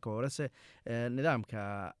Muqdisho. marka horese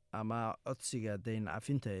nidaamka ama codsiga dayn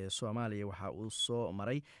cafinta ee Soomaaliya waxa uu soo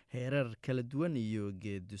maray heerar kala duwan iyo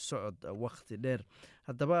geedi socod waqti dheer.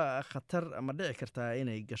 haddaba khatar ma dhici kartaa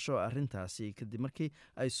inay gasho arrintaasi kadib markii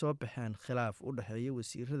ay soo baxeen khilaaf u dhexeeya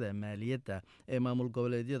wasiirada maaliyadda ee maamul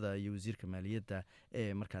goboleedyada iyo wasiirka maaliyadda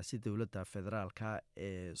ee markaasi dowladda federaalka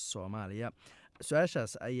ee Soomaaliya.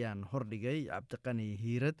 su-aashaas ayaan hordhigay cabdiqani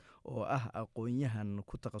hiirad oo ah aqoon-yahan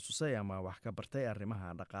ku takhasusay ama wax ka bartay arrimaha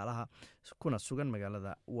dhaqaalaha kuna sugan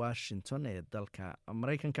magaalada Washington ee dalka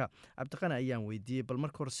Mareykanka. cabdiqani ayaan weydiiyey bal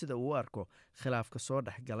marka hore sida uu u arko khilaafka soo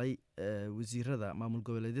dhex galay wasiirada maamul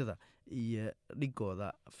goboleedyada iyo dhigooda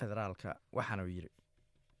federaalka. waxaana uu yidhi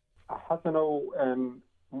xasanow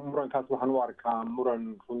murankaas waxaan u arkaa muran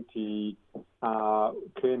runtii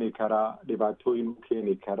keeni kara dhibaatooyin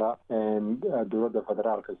keeni kara dowladda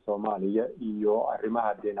federaalka Soomaaliya iyo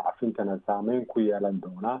arrimaha deyn cafintana saameyn ku yeelan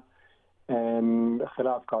doona.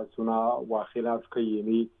 khilaafkaasuna waa khilaaf ka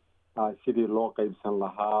yimi sidii loo qaybsan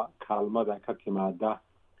lahaa kaalmada ka timaada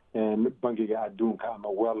bangiga adduunka ama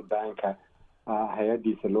World Banka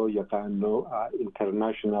hay-adiisa loo yaqaano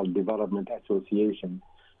International Development Association.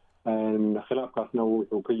 khilaafkaasna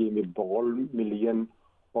wuxuu ka yimid 100 milyan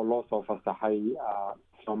oo loo soo fasaxay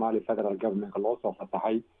Somali Federal Government loo soo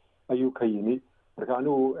fasaxay ayuu ka yimid. marka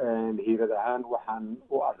anigu hiirad ahaan waxaan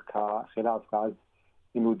u arkaa khilaafkaas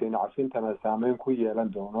inuu deyn cafintana saameyn ku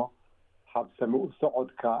yeelan doono habsami u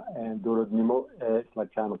socodka dowladnimo ee isla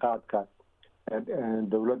jaanqaadka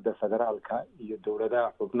dowladda federaalka iyo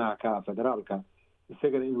dowladaha xubnaha ka federaalka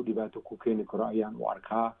isagana inuu dhibaato ku keeni karo ayaan u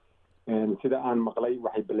arkaa. sida aan maqlay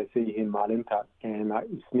waxay ballansan yihiin maalinta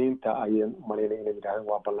isniinta ayaan umaleynay inay yidhahdeen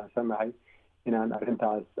waa ballansanahay inaan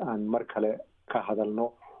arrintaas aan mar kale ka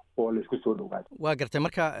hadalno oo laisku soo dhawaado. waa gartay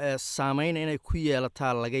marka saameyn inay ku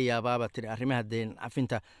yeelataa laga yaabaaba tiri arrimaha deyn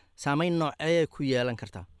cafinta saameyn noocee ku yeelan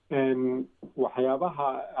kartaa? waxyaabaha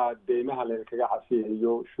deymaha laga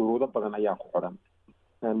cafiyayo shuruudo badan ayaa ku xiran.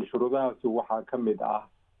 shuruudahaasi waxaa ka mid ah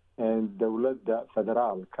dowladda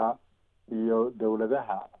federaalka iyo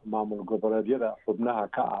dowladaha maamul goboleedyada xubnaha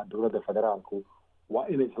ka ah dowladda federaalku waa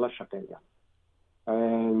inay isla shaqeeyaan.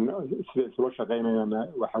 sida isla shaqeynayana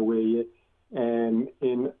waxa weeye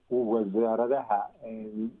in wasaaradaha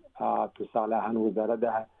tusaale ahaan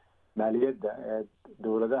wasaaradaha maaliyadda ee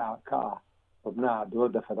dowladaha ka ah xubnaha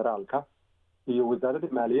dowladda federaalka iyo wasaaradda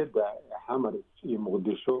maaliyadda xamar iyo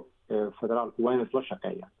muqdisho ee federaalku waa inay isla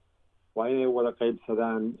shaqeeyaan. waa inay wada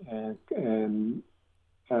qaybsadaan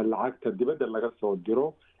lacagta dibadda laga soo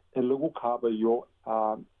diro in lagu kaabayo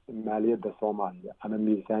maaliyadda Soomaaliya ama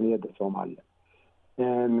miisaaniyadda Soomaaliya.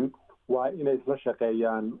 waa inay isla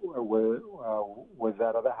shaqeeyaan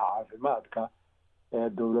wasaaradaha caafimaadka ee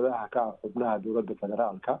dowladaha ka ah xubnaha dowladda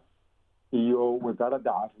federaalka iyo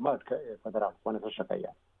wasaaradda caafimaadka ee federaalka waa inay isla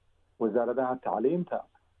shaqeeyaan. wasaaradaha tacliinta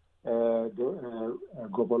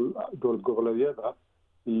dowlad goboleedyada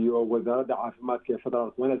iyo wasaaradda caafimaadka ee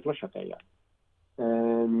federaalka waa inay isla shaqeeyaan.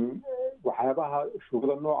 waxyaabaha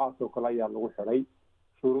shuruudo noocaas oo kale ayaa lagu xidhay.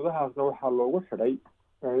 shuruudahaasna waxaa loogu xidhay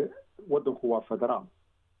waddanku waa federaal.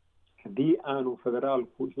 haddii aanu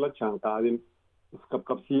federaalku isla jaan qaadin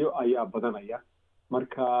isqabqabsiyo ayaa badanaya.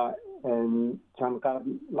 marka jaanqaad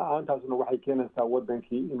la-aantaasna waxay keenaysaa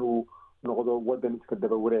waddankii inuu noqdo waddan iska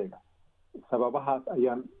daba wareega. sababahaas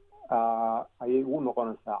ayay ugu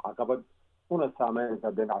noqonaysaa caqabad una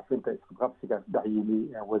saameynaysaa deyn cafinta isqabqabsigaas dhex yimi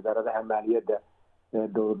wasaaradaha maaliyadda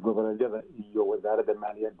dowlad goboleedyada iyo wasaaradda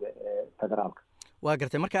maaliyadda ee federaalka. waa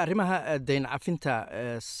gartay marka arrimaha deyn cafinta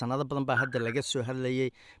sanado badan baa hadda laga soo hadlayay.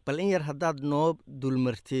 bal in yar haddaad noo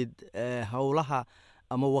dulmarteed howlaha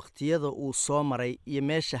ama waqtiyada uu soo maray iyo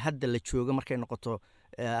meesha hadda la joogo markay noqoto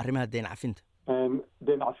arrimaha deyn cafinta.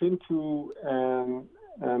 deyn cafintu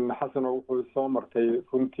xasano wuxuu soo martay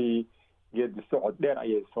runtii geedi socod dheer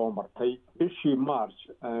ayay soo martay. bishii March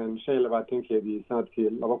 25 sanadkii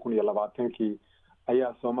 2020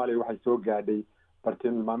 ayaa Soomaaliya waxay soo gaadhay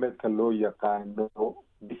bartilmaameedka loo yaqaano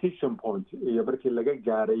decision point iyo markii laga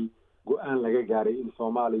gaaray go-aan laga gaaray in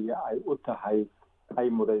Soomaaliya ay u tahay ay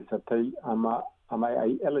mudaysatay ama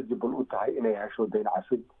ay eligible u tahay inay hesho deyn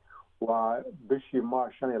cafid waa bishii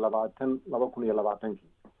March 25 2020.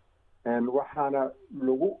 waxaana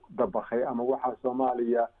lagu dabaqay ama waxaa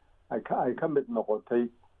Soomaaliya ay ka mid noqotay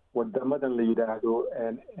wadamadan la yiraahdo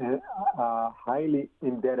highly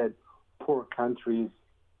indebted poor countries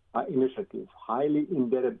initiative, highly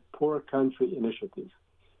indebted poor country initiative.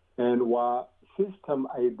 waa system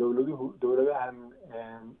ay dowladahan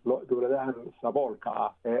saboolka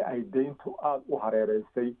ah ee ay deyntu aad u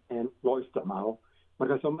hareereysay loo isticmaalo.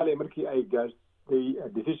 marka Soomaaliya markii ay gaartay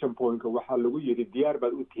decision point waxaa lagu yiri diyaar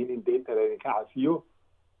baad u tihiin in deynta laydinka cafiyo,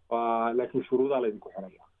 laakiin shuruudaha laydinku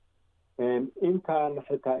xiraya. intaan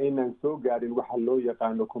xitaa inaan soo gaarin waxaa loo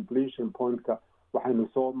yaqaano completion pointka waxaynu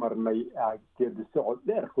soo marnay geedi socod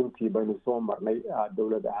dheer runtii baynu soo marnay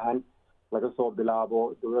dowlad ahaan laga soo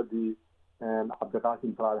bilaabo dowladdii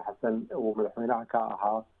cabdiqaasim salaad xasan uu madaxweynaha ka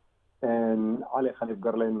ahaa, cali khaliif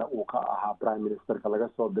garleynna uu ka ahaa prime ministerka laga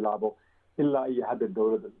soo bilaabo ilaa iyo hadda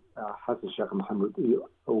dowladda xasan sheekh maxamuud iyo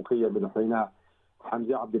uu ka yahay madaxweynaha,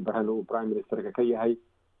 xamse cabdi barre uu prime ministerka ka yahay.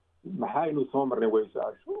 maxaynu soo marnay way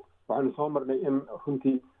su-aashu waxaynu soo marnay in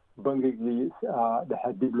runtii bangigii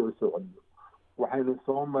dhexe dib loo soo celiyo. waxaynu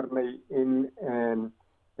soo marnay in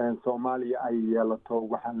Soomaaliya ay yeelato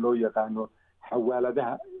waxaan loo yaqaano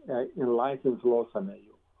xawaaladaha in license loo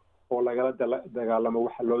sameeyo oo lagala dagaalamo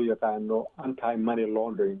waxa loo yaqaano anti money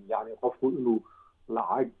laundering, yani qofku inuu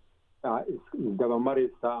lacag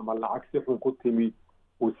isdabamaraysa ama lacag si xun ku timi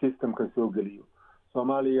uu systemka soo geliyo.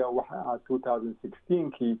 Soomaaliya waxa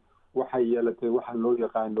 2016kii waxay yeelatay waxaan loo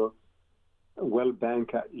yaqaano World Bank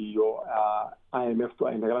iyo IMF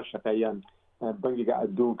ay nagala shaqeeyaan, bangiga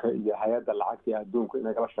adduunka iyo hay-adda lacagta adduunka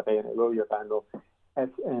inay kala shaqeeyaan loo yaqaano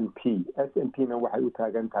SNP-na waxay u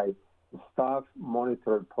taagan tahay Staff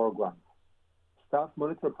Monitored Programs. Staff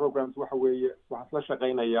Monitored Programs waxa weeye waxaa isla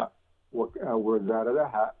shaqeynaya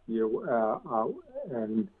wasaaradaha iyo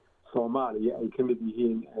Soomaaliya ay ka mid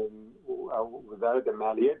yihiin wasaaradda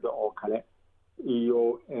maaliyadda oo kale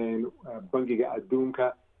iyo bangiga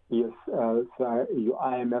adduunka iyo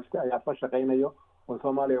IMF ayaa isla shaqeynayo. oo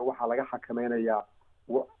Soomaaliya waxaa laga xakameynayaa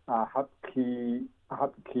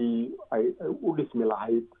habkii ay u dhismi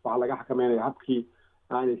lahayd, waxaa laga xakameynaya habkii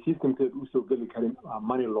aanay systemkeeda usoo geli karin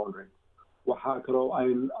money laundering. waxaa kaloo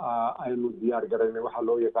aynu diyaar garaynay waxaa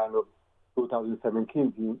loo yaqaano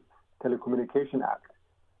 2017kii Telecommunication Act,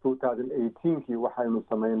 2018kii waxaynu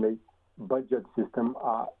sameynay budget system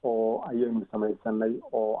oo ayaynu samaysanay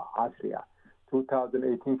oo casri ah.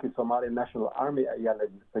 2018kii Somali National Army ayaa la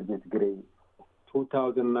budget gareeyay.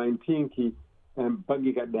 2019kii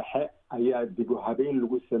bangiga dhexe ayaa dib u habeyn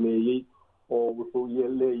lagu sameeyey oo wuxuu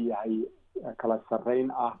leeyahay kala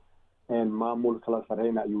sarreyn ah, maamul kala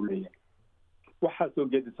sarreyn ayuu leeyahay. waxaa soo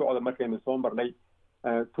geedi socda markaynu soo marnay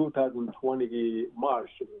 2020kii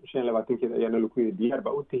March 25keeda ayaana lagu yiri diyaar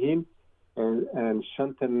baa u tihiin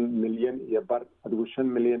 5 milyan iyo bar, adigu 5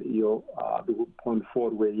 milyan iyo adigu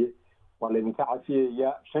 0.4 weeye, waa laydinka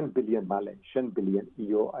cafiyayaa 5 bilyan baa le 5 bilyan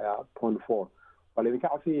iyo 0.4 waa laydinka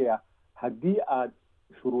cafiyayaa haddii aad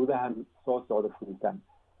shuruudahan soo socda fulitaan.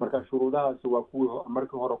 marka shuruudahaas waa kuwii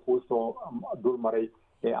markii hore kuu soo dulmaray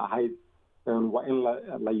ee ahayd waa in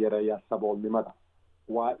la yareeyaa saboolnimada,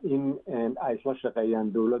 waa in ay isla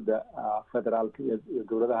shaqeeyaan dowladda federaalka iyo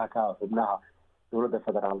dowladaha ka xubnaha dowladda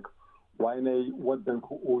federaalka, waa inay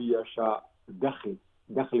wadanku uu yeeshaa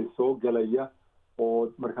dakhli soo gelaya oo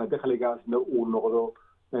markaa dakhligaasna uu noqdo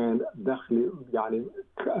dakhli yani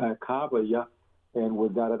kaabaya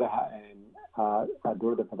wasaaradaha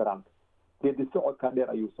dowladda federaalka. geedi socodka dheer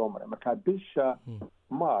ayuu soo maray. marka bisha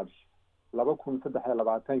March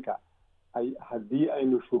 2023 haddii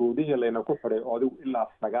aynu shuruudihii layna ku xiray oo adigu ilaa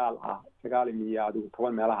 9 iyo adigu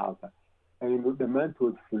 10 meelahaas aynu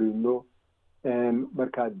dhammaantood fulino,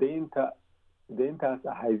 marka deyntaas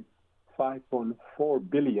ahayd 5.4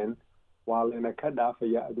 bilyan waa layna ka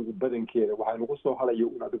dhaafaya adigu badankeeda, waxaa nagu soo haraya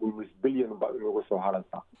un adigu nus bilyan baa inagu soo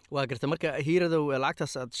haraysaa. waa garta. marka hiiradow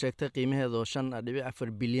lacagtaas aad sheegtay qiimaheeda oo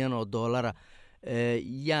 5.4 bilyan oo doolara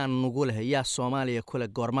yaa nagu leh, yaa Soomaaliya kule,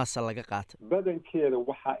 goormaasa laga qaatay? badankeeda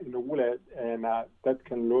waxaa inagu leh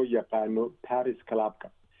dadkan loo yaqaano Paris Clubka.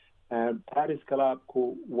 Paris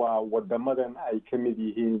Clubku waa wadamadan ay ka mid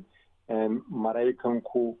yihiin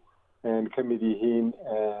Maraykanku, ka mid yihiin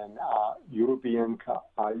Europeanka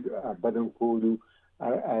badankoodu,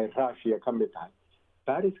 Russia ka mid tahay.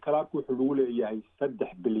 Paris Clubku wuxuu nagu leeyahay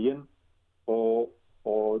 3 bilyan oo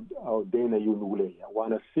deyn ayuu nagu leeyahay,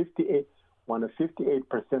 waana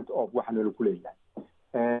 58% of waxaana lagu leeyahay.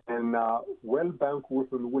 World Bank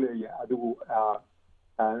wuxuu nagu leeyahay adigu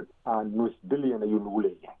nus bilyan ayuu nagu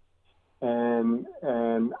leeyahay.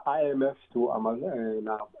 IMF ama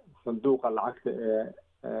sanduuqa lacagta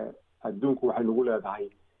ee adduunku waxay nagu leedahay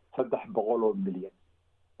 300 milyan.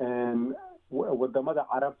 wadamada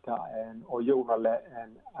carabta oo iyaguna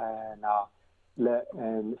le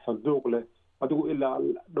sanduuq leh adigu ilaa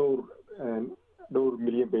dhowr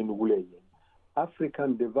milyan bay nagu leeyihiin.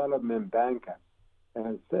 African Development Banka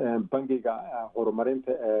bangiga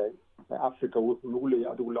horumarinta ee Africa wuxuu nagu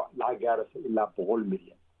leeyahay adigu lacag gaaraysa ilaa 100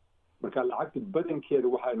 milyan. marka lacagta badankeeda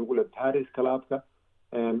waxaa nagu le Paris Clubka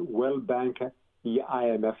World Banka iyo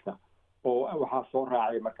IMF-ka oo waxaa soo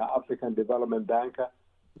raacay marka African Development Banka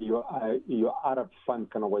iyo Arab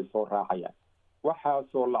Fundkana way soo raacayaan.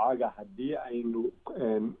 waxaasoo lacaga haddii aynu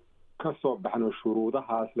ka soo baxno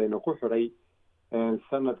shuruudahaas layna ku xiray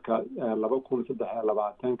sanadka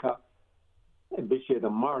 2023 bisheeda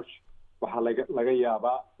March waxaa laga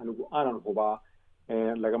yaabaa anigu aanan hubaa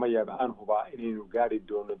lagama yaaba aan hubaa inaynu gaari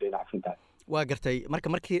doono deyn cafintaas. waa gartay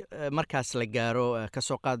markaas la gaaro ka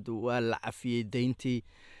soo qaad waa la cafiyey deyntii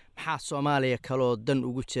maxaa Soomaaliya kaloo dan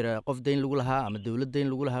ugu jira qof deyn lagu lahaa ama dawlad deyn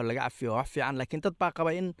lagu lahaa laga cafiyo wax fiican laakiin dad baa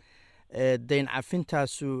qaba in deyn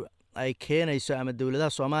cafintaasu ay keenayso ama dawladaha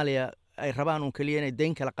Soomaaliya ay rabaan un kaliya inay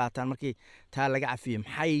deyn kala qaataan markii taa laga cafiyo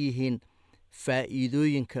maxay yihiin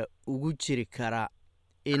faa'iidooyinka ugu jiri kara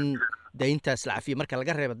in deyntaas la cafiyo marka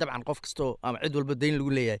laga reebo dabcan qof kasto ama cid walba deyn lagu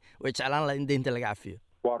leeyahay way jeclaan lahayd in deynta laga cafiyo.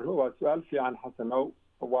 waa su'aal fiican xasanow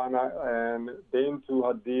waana deyntu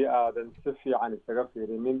haddii aadan si fiican isaga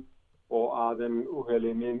fiirinin oo aadan u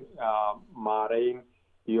helinin maarayn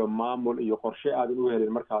iyo maamul iyo qorshe aadan u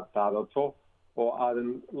helin markaad qaadato oo aadan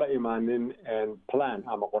la imaanin plan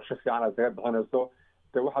ama qorshe fiican aad isaga bixinayso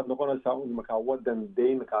de waxaad noqonaysaa un markaa wadan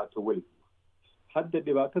deyn qaato weli. hadda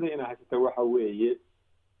dhibaatada ina haysata waxa weeye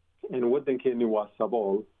in wadankeeni waa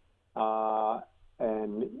sabool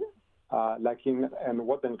laakiin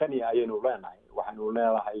wadan qani ayaynu leenahay waxaynu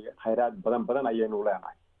leedahay khayraad badan ayaynu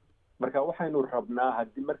leenahay. marka waxaynu rabnaa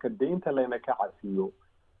haddii marka deynta layna ka cafiyo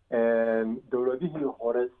dowladihii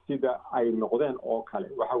hore sida ay noqdeen oo kale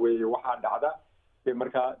waxa weeye waxaa dhacda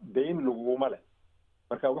marka deyn laguma leh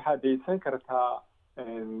marka waxaad deysan kartaa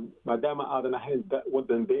maadaama aadan ahayn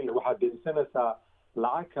wadan deyn leh waxaad deysanaysaa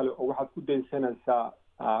lacag kale oo waxaad ku deysanaysaa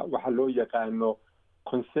waxa loo yaqaano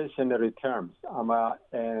concessionary terms ama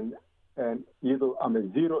iyadoo ama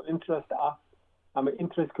zero interest ah ama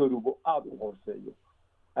interestkeeduba aada u hooseeyo.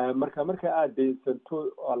 marka aad deysato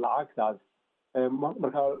lacagtaas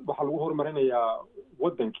marka waxaa lagu horumarinayaa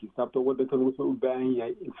wadankii sababtoo wadankan wuxuu u baahan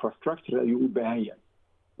yahay infrastructure ayuu u baahan yahay.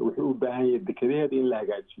 wuxuu u baahan yahay dekedaheeda in la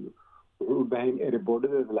hagaajiyo, wuxuu u baahan yahay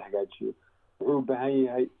airportadeeda la hagaajiyo, wuxuu u baahan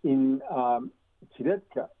yahay in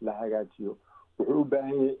jidadka la hagaajiyo, wuxuu u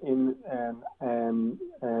baahan yahay in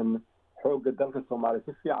xoogga dalka Soomaaliya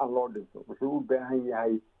si fiican loo dhiso, wuxuu u baahan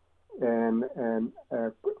yahay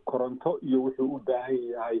koronto iyo wuxuu u baahan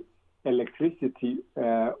yahay electricity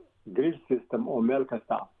grid system oo meel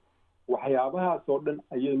kasta ah. waxyaabahaas oo dhan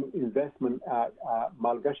ayaynu investment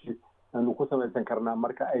maalgashi aanu ku samaysan karnaa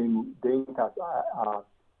marka aynu deyntaas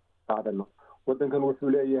qaadano. wadankan wuxuu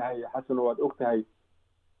leeyahay xasan waad ogtahay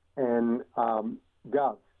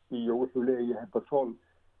gas iyo wuxuu leeyahay petrol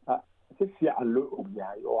si fiican loo og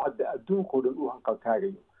yahay oo hadda adduunkao dhan u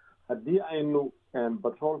hanqaltaagayo. haddii aynu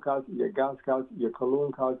petrolkaas iyo gaskaas iyo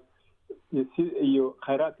kalluunkaas iyo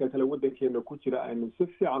khayraadka kale wadankeena ku jira aynu si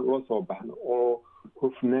fiican ula soo baxno oo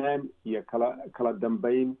hufnaan iyo kala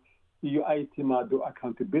dambayn iyo ay timaado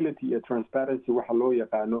accountability iyo transparency waxa loo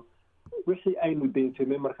yaqaano wixii aynu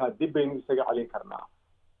deynsanay markaa dib baynu isaga celin karnaa.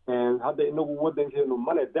 hadda inagu wadankeenu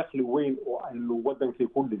male dakhli weyn oo aynu wadankii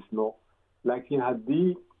ku dhisno laakiin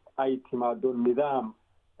haddii ay timaado nidaam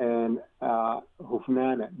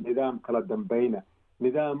hufnaana, nidaam kala dambayna,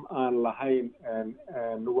 nidaam aan lahayn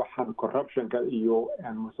waxaan corruptionka iyo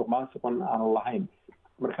musuqmaasuqan aan lahayn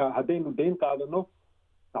marka haddaynu deyn qaadano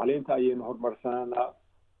tacliinta ayaynu horumarsananaa.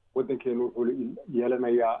 wadankeenu wuxuu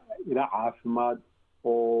yeelanayaa ilaa caafimaad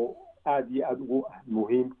oo aada iyo aada ugu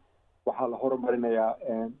muhiim. waxaa la horumarinayaa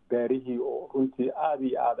beerihii oo runtii aada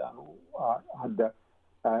iyo aada hadda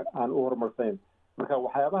aan u horumarsayn. marka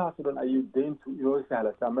waxyaabahaas o dhan ayay deyntu inoo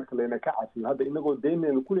sahlataa marka layna ka cafiyo. hadda inagoo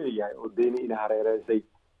deynaynu ku leeyahay oo deyni ina hareereysay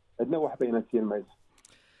cidna waxba ina siin mayso.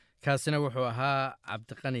 kaasina wuxuu ahaa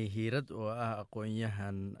cabdiqani hiirad oo ah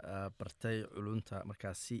aqoon-yahan bartay culunta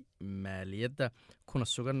markaasi maaliyadda kuna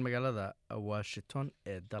sugan magaalada Washington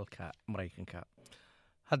ee dalka Mareykanka.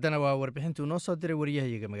 haddana waa warbixintii noo soo diray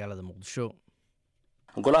wariyahayaga magaalada Muqdisho.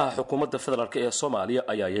 golaha xukuumadda federaalk ee Soomaaliya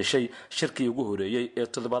ayaa yeeshay shirkii ugu horeeyay ee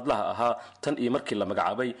toddobaadlaha ahaa tan iyo markii la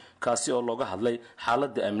magacaabay kaasi oo looga hadlay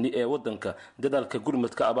xaaladda amni ee wadanka dadaalka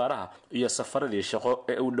gurmadka abaaraha iyo safaradii shaqo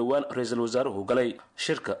ee uu dhowaan ra'iisul wasaaruhu galay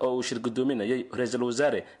shirka oo uu shirgudoominayay ra'iisul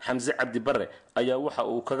wasaare Xamse Cabdi Barre ayaa waxa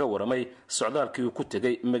uu kaga waramay socdaalkii uu ku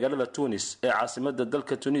tagay magaalada Tunis ee caasimadda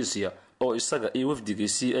dalka Tunisia oo isaga iyo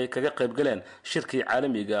wafdigiisii ay kaga qayb galeen shirkii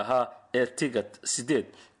caalamiga ahaa ee tigad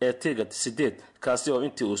 8 kaasi oo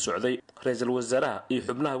intii uu socday ra'iisul wasaaraha iyo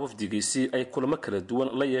xubnaha wafdigiisii ay kulamo kala duwan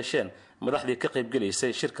la yeesheen madaxdii ka qayb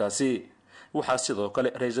galaysay shirkaasi waxaa sidoo kale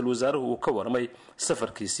ra'iisul wasaaruhu uu ka warmay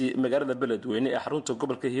safarkiisii magaalada beledweyne ee xarunta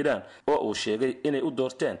gobolka Hiiraan oo uu sheegay inay u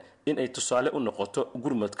doorteen in ay tusaale u noqoto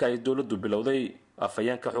gurmadka ay dawladdu bilowday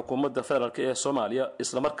afayeenka xukuumadda federaalk ee Soomaaliya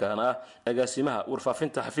isla markaana ah agaasimaha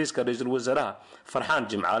warfaafinta xafiiska ra'iisul wasaaraha Farxaan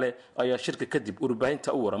Jimcaale ayaa shirka kadib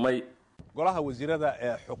warbaahinta u waramay golaha wasiirada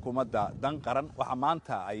ee xukuumadda dan qaran waxa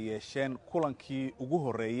maanta ay yeesheen kulankii ugu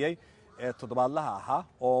horeeyay ee toddobaadlaha ahaa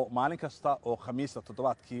oo maalin kasta oo khamiista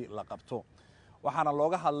toddobaadkii la qabto waxaana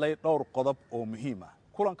looga hadlay dhowr qodob oo muhiim ah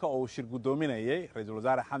kulanka oo shir gudoominayay ra'iisul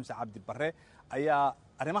wasaare Xamse Cabdi Barre ayaa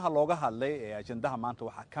arrimaha looga hadlay ee ajandaha maanta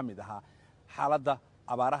waxa kamid ahaa xaaladda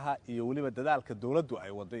abaaraha iyo waliba dadaalka dawladdu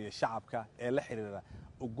ay wado iyo shacabka ee la xiriira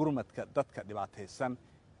gurmadka dadka dhibaataysan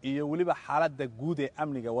iyo waliba xaaladda guud ee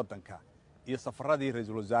amniga wadanka iyo safaradii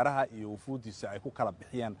ra'iisul wasaaraha iyo wufuudiisa ay ku kala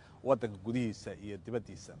bixiyeen wadanka gudihiisa iyo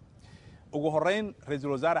dibadiisa ugu horeyn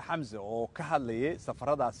ra'iisul wasaare Xamse oo ka hadlayay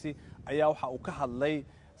safaradaasi ayaa waxa uu ka hadlay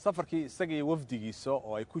safarkii isaga iyo wafdigiisa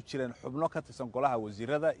oo ay ku jireen xubno ka tirsan golaha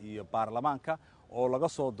wasiirada iyo baarlamaanka oo laga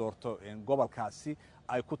soo doorto in gobolkaasi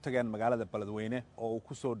ay ku tageen magaalada beledweyne oo uu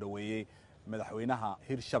ku soo dhaweeyay madaxweynaha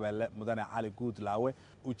Hirshabeelle mudane Cali Guudlaawe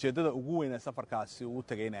ujeedada ugu weyn ee safarkaasi uu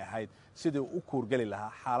tagaynay ahayd sidii uu kuurgali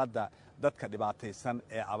lahaa xaaladda dadka dhibaataysan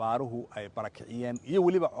ee abaaruhu ay barakiciyeen iyo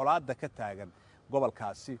waliba colaadda ka taagan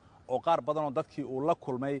gobolkaasi oo qaar badan oo dadkii uu la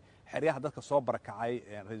kulmay xiriyaha dadka soo barakacay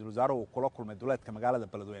ra'iisul wasaaruhu kula kulmay dawladka magaalada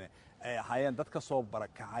beledweyne ay ahaayeen dad ka soo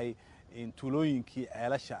barakacay in tuulooyinkii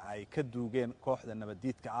ceelasha ay ka duugeen kooxda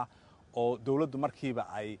nabadiidka ah oo dawladdu markiiba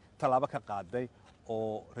ay talaabo ka qaaday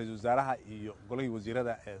oo ra'iisul wasaaraha iyo golihii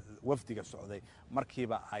wasiirada ee wafdiga socday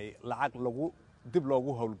markiiba ay lacag dib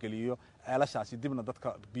loogu howlgeliyo ceelashaasi dibna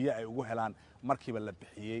dadka biyo ay ugu helaan markiiba la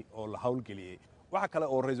bixiyay oo la howlgeliyay waxa kale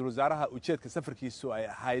oo ra'iisul wasaaraha ujeedka safarkiisu ay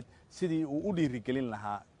ahayd sidii uu u dhiirigelin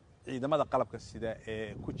lahaa ciidamada qalabka sida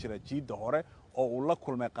ee ku jira jiidda hore oo uu la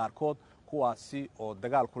kulmay qaarkood kuwaasi oo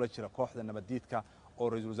dagaal kula jira kooxda nabadiidka oo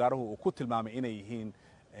ra'iisul wasaaruhu uu ku tilmaamay inay yihiin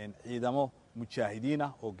ciidamo mujaahidiin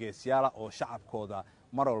ah oo geesiyaal ah oo shacabkooda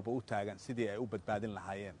mar walba u taagan sidii ay u badbaadin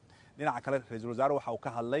lahaayeen dhinaca kale ra'iisul wasaaruhu waxa uu ka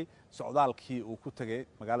hadlay socdaalkii uu ku tagay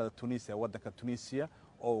magaalada Tunis ee wadanka Tunisia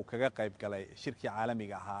oo uu kaga qayb galay shirkii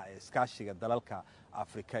caalamiga ahaa ee iskaashiga dalalka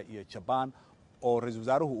Afrika iyo Japan oo ra'iisul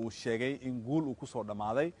wasaaruhu uu sheegay in guul uu ku soo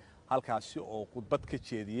dhamaaday halkaasi oo khudbad ka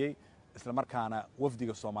jeediyay isla markaana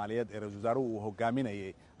wafdiga Soomaaliyeed ee ra'iisul wasaaruhu uu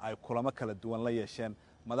hogaaminayay ay kulamo kala duwan la yeesheen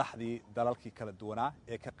madaxdii dalalkii kala duwanaa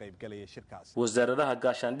ee ka qayb galay shirkaas wasaaradaha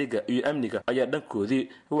gaashaandhigga iyo amniga ayaa dhankoodii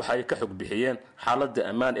waxa ay ka xog bixiyeen xaaladda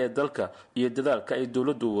ammaan ee dalka iyo dadaalka ay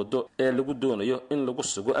dawladdu wado ee lagu doonayo in lagu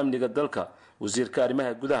sugo amniga dalka wasiirka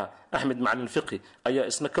arrimaha gudaha Axmed Macalin Fiqi ayaa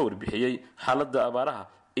isna ka warbixiyay xaaladda abaaraha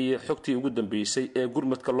iyo xogtii ugu dambeysay ee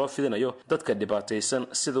gurmadka loo fidinayo dadka dhibaataysan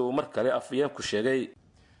sida uu mar kale afayeenku sheegay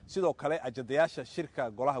sidoo kale ajadayaasha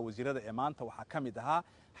shirka golaha wasiirada ee maanta waxa kamid ahaa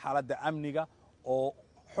xaaladda amniga oo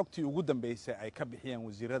xogtii ugu dambeysay ay ka bixiyeen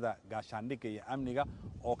wasiirada gaashaandhigga iyo amniga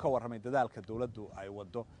oo ka warramay dadaalka dawladdu ay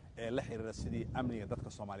wado ee la xiriira sidii amniga dadka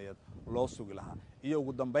Soomaaliyeed loo sugi lahaa iyo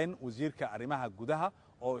ugu dambeyn wasiirka arrimaha gudaha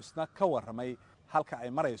oo isna ka warramay halka ay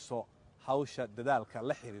marayso hawsha dadaalka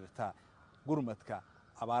la xiriirta gurmadka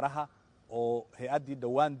abaaraha oo hay'adii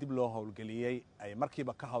dhawaan dib loo howlgeliyay ay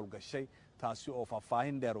markiiba ka howlgashay taasi oo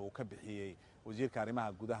faahfaahin dheer uu ka bixiyay wasiirka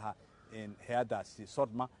arrimaha gudaha hay'adaasi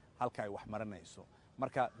Sodma halka ay wax marinayso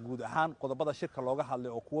marka guud ahaan qodobada shirka looga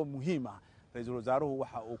hadlay oo kuwa muhiim ah ra'iisul wasaaruhu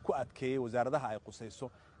waxa uu ku adkeeyay wasaaradaha ay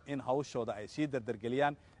qusayso in hawshooda ay sii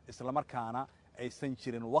dardargeliyaan isla markaana aysan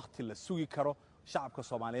jirin waqti la sugi karo shacabka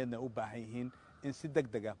Soomaaliyeedna u baahan yihiin in si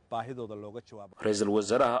degdeg ah baahidooda looga jawaabo ra'iisul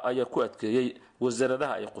wasaaraha ayaa ku adkeeyay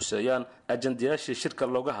wasaaradaha ay quseeyaan ajandayaashii shirka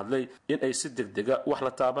looga hadlay in ay si degdeg ah wax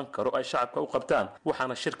la taaban karo ay shacabka u qabtaan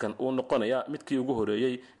waxaana shirkan uu noqonayaa midkii ugu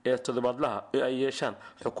horeeyay ee toddobaadlaha ee ay yeeshaan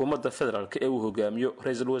xukuumadda federaalka ee uu hogaamiyo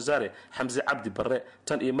ra'iisul wasaare Xamse Cabdi Barre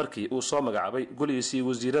tan iyo markii uu soo magacaabay golihiisii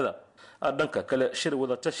wasiirada dhanka kale shir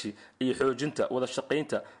wada tashi iyo xoojinta wada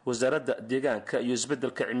shaqaynta wasaaradda deegaanka iyo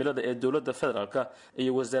isbeddelka cimilada ee dowladda federaalka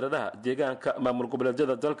iyo wasaaradaha deegaanka maamul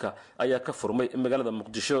goboleedyada dalka ayaa ka furmay magaalada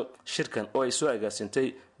muqdisho. shirkan oo ay soo agaasintay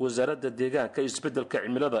wasaaradda deegaanka iyo isbeddelka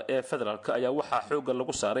cimilada ee federaalka ayaa waxaa xoogga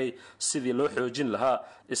lagu saaray sidii loo xoojin lahaa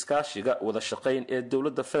iskaashiga wada shaqayn ee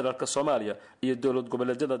dowladda federaalka Soomaaliya iyo dowlad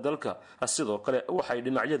goboleedyada dalka. sidoo kale waxay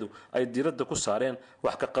dhinacyadu ay diiradda ku saareen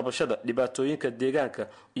wax ka qabashada dhibaatooyinka deegaanka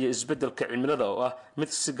iyo isbeddelka cimilada oo ah mid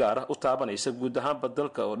si gaar ah u taabanaysa guud ahaanba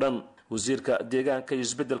dalka oo dhan. wasiirka deegaanka iyo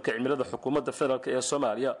isbeddelka cimilada xukuumadda federaalka ee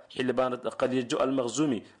Soomaaliya xildhibaanad Khadiijo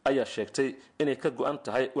Al-Makhzumi ayaa sheegtay inay ka go'an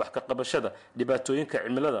tahay wax ka qabashada dhibaatooyinka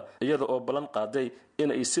cimilada iyada oo ballan qaaday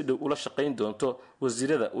inay si dhow ula shaqayn doonto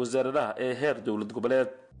wasaaradaha ee heer dowlad goboleed.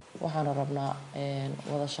 waxaan rabnaa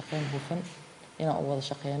wada shaqayn hufan inaan u wada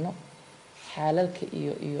shaqeyno xaalalka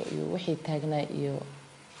iyo wixii taagnaa iyo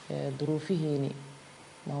duruufihiini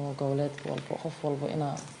maamul goboleedka walba qof walba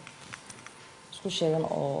inaan isku sheegan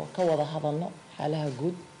oo ka wada hadalno xaalaha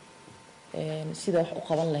guud sida wax u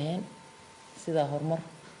qaban lahayn sida horumar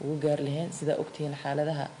ugu gaar lahayn sida ogtihiin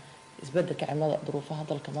xaaladaha isbeddelka cimilada duruufaha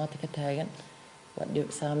dalka maanta ka taagan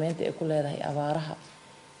saameynta ay ku leedahay abaaraha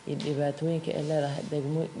iyo dhibaatooyinka ay leedahay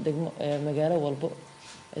magaalo walba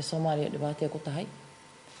ee Soomaaliya dhibaato ku tahay.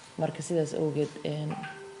 marka sidaas awgeed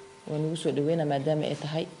waan ugu soo dhaweynaa maadaama ay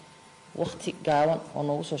tahay waqti gaaban oo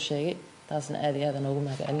noogu soo sheegay taasna aad iyo aad noogu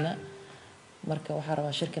mahadcelinaa. marka waxaan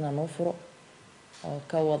rabaa shirkina noo furo oo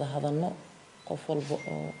ka wada hadalno qof walba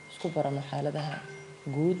oo isku barano xaaladaha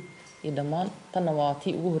guud iyo dhammaan tanna waa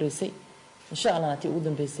tii ugu horeysay insha Allah tii ugu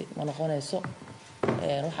dambeysay ma noqonayso.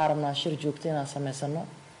 waxaan rabnaa shir joogto inaan sameysano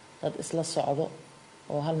dad isla socdo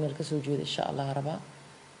oo hal meel ka soo jeeda insha Allah rabaa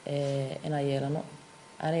inaan yeelano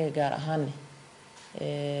aniga gaar ahaan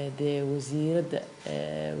dee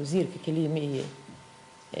wasiirka kaliya ma ihi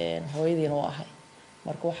hooyadiina waa ahay.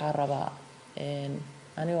 marka waxaan rabaa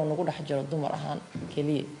anigoo nagu dhex jiro dumar ahaan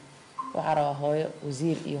kaliya waxaan rabaa hooyo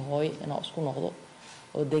wasiir iyo hooyo inaan isku noqdo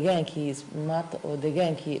oo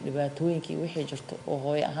degaankii dhibaatooyinkii wixii jirto oo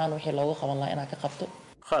hooyo ahaan wixii looga qaban lahaa inaan ka qabto.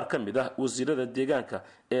 qaar ka mid ah wasiirada deegaanka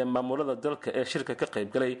ee maamulada dalka ee shirka ka qayb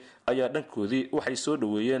galay ayaa dhankoodii waxay soo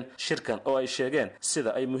dhaweeyeen shirkan oo ay sheegeen sida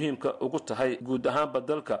ay muhiimka ugu tahay guud ahaanba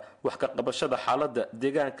dalka wax ka qabashada xaaladda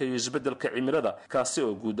deegaanka iyo isbeddelka cimilada kaasi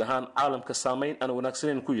oo guud ahaan caalamka saameyn aan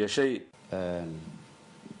wanaagsaneyn ku yeeshay.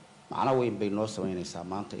 macno weyn bay noo sameynaysaa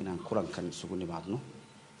maanta inaan kulankan isugu nimaadno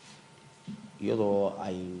iyadoo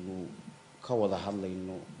aynu ka wada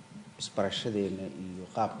hadlayno isbarashadeena iyo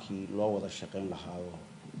qaabkii loo wada shaqayn lahaa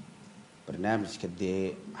barnaamijka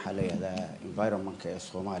dee maxaa la yidhahdaa environmentka ee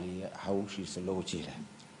Soomaaliya hawshiisa loo wajiha.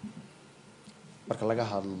 marka laga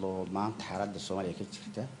hadlo maanta xaaladda Soomaaliya ka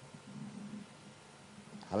jirta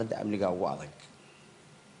xaaladda amniga ugu adag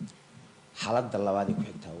xaaladda labaad ee ku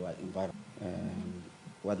xigta waa environment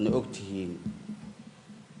waadna ogtihiin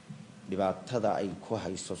dhibaatada ay ku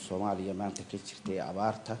hayso Soomaaliya maanta ka jirta ee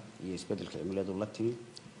abaarta iyo isbeddelka cimiladu la timi.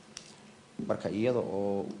 marka iyada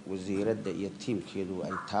oo wasiiradda iyo tiimkeedu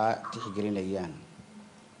ay taa tixgelinayaan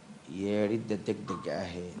yeedhidda degdega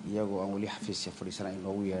ah iyagoo aan weli xafiisya fadhiisan ay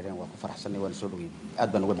noogu yeedheen waa ku faraxsanay waan soo dhaweyn aad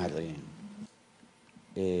baan uga mahadcelinaynaa.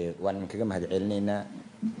 waan kaga mahadcelinaynaa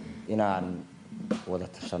inaan wada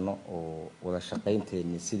tashano oo wada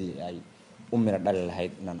shaqaynteeni sidii ay u mira dhali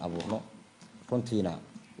lahayd inaan abuurno. runtiina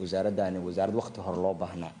wasaaraddaani wasaarad waqti hore loo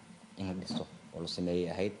baahnaa in la dhiso oo la sameeyay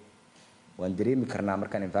ahayd. waan dareemi karnaa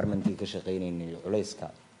markaan environmentkii ka shaqaynaynay culayska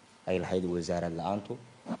ay lahayd wasaarad la-aantu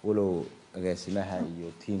walow agaasimaha iyo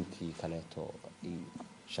tiimkii kaleeto iyo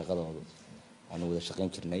shaqadooda aan wada shaqayn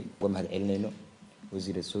jirnay. uga mahadcelinayno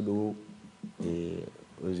wasiirada soo dhawow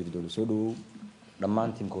wasiir dowladda soo dhawow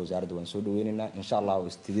dhammaan tiimka wasaaradda waan soo dhaweynaynaa insha Allah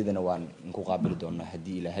istididana waan ku qaabili doonaa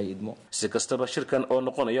haddii Ilaahay idmo. si kastaba shirkan oo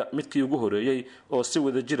noqonaya midkii ugu horeeyay oo si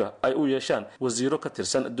wada jira ay u yeeshaan wasiiro ka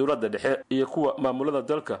tirsan dowladda dhexe iyo kuwa maamulada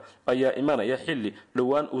dalka ayaa imanaya xilli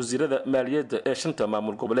dhowaan wasiirada maaliyadda ee shanta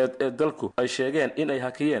maamul goboleed ee dalku ay sheegeen in ay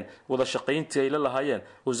hakiyeen wada shaqayntii ay la lahaayeen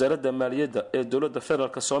wasaaradda maaliyadda ee dowladda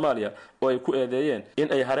federaalka Soomaaliya oo ay ku eedeeyeen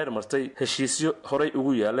in ay hareer martay heshiisyo horey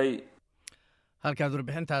ugu yaalay. halkaad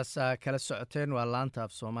warbixintaas kala socoteen waa laanta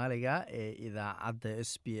af Soomaaliga ee idaacadda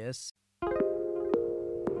SBS.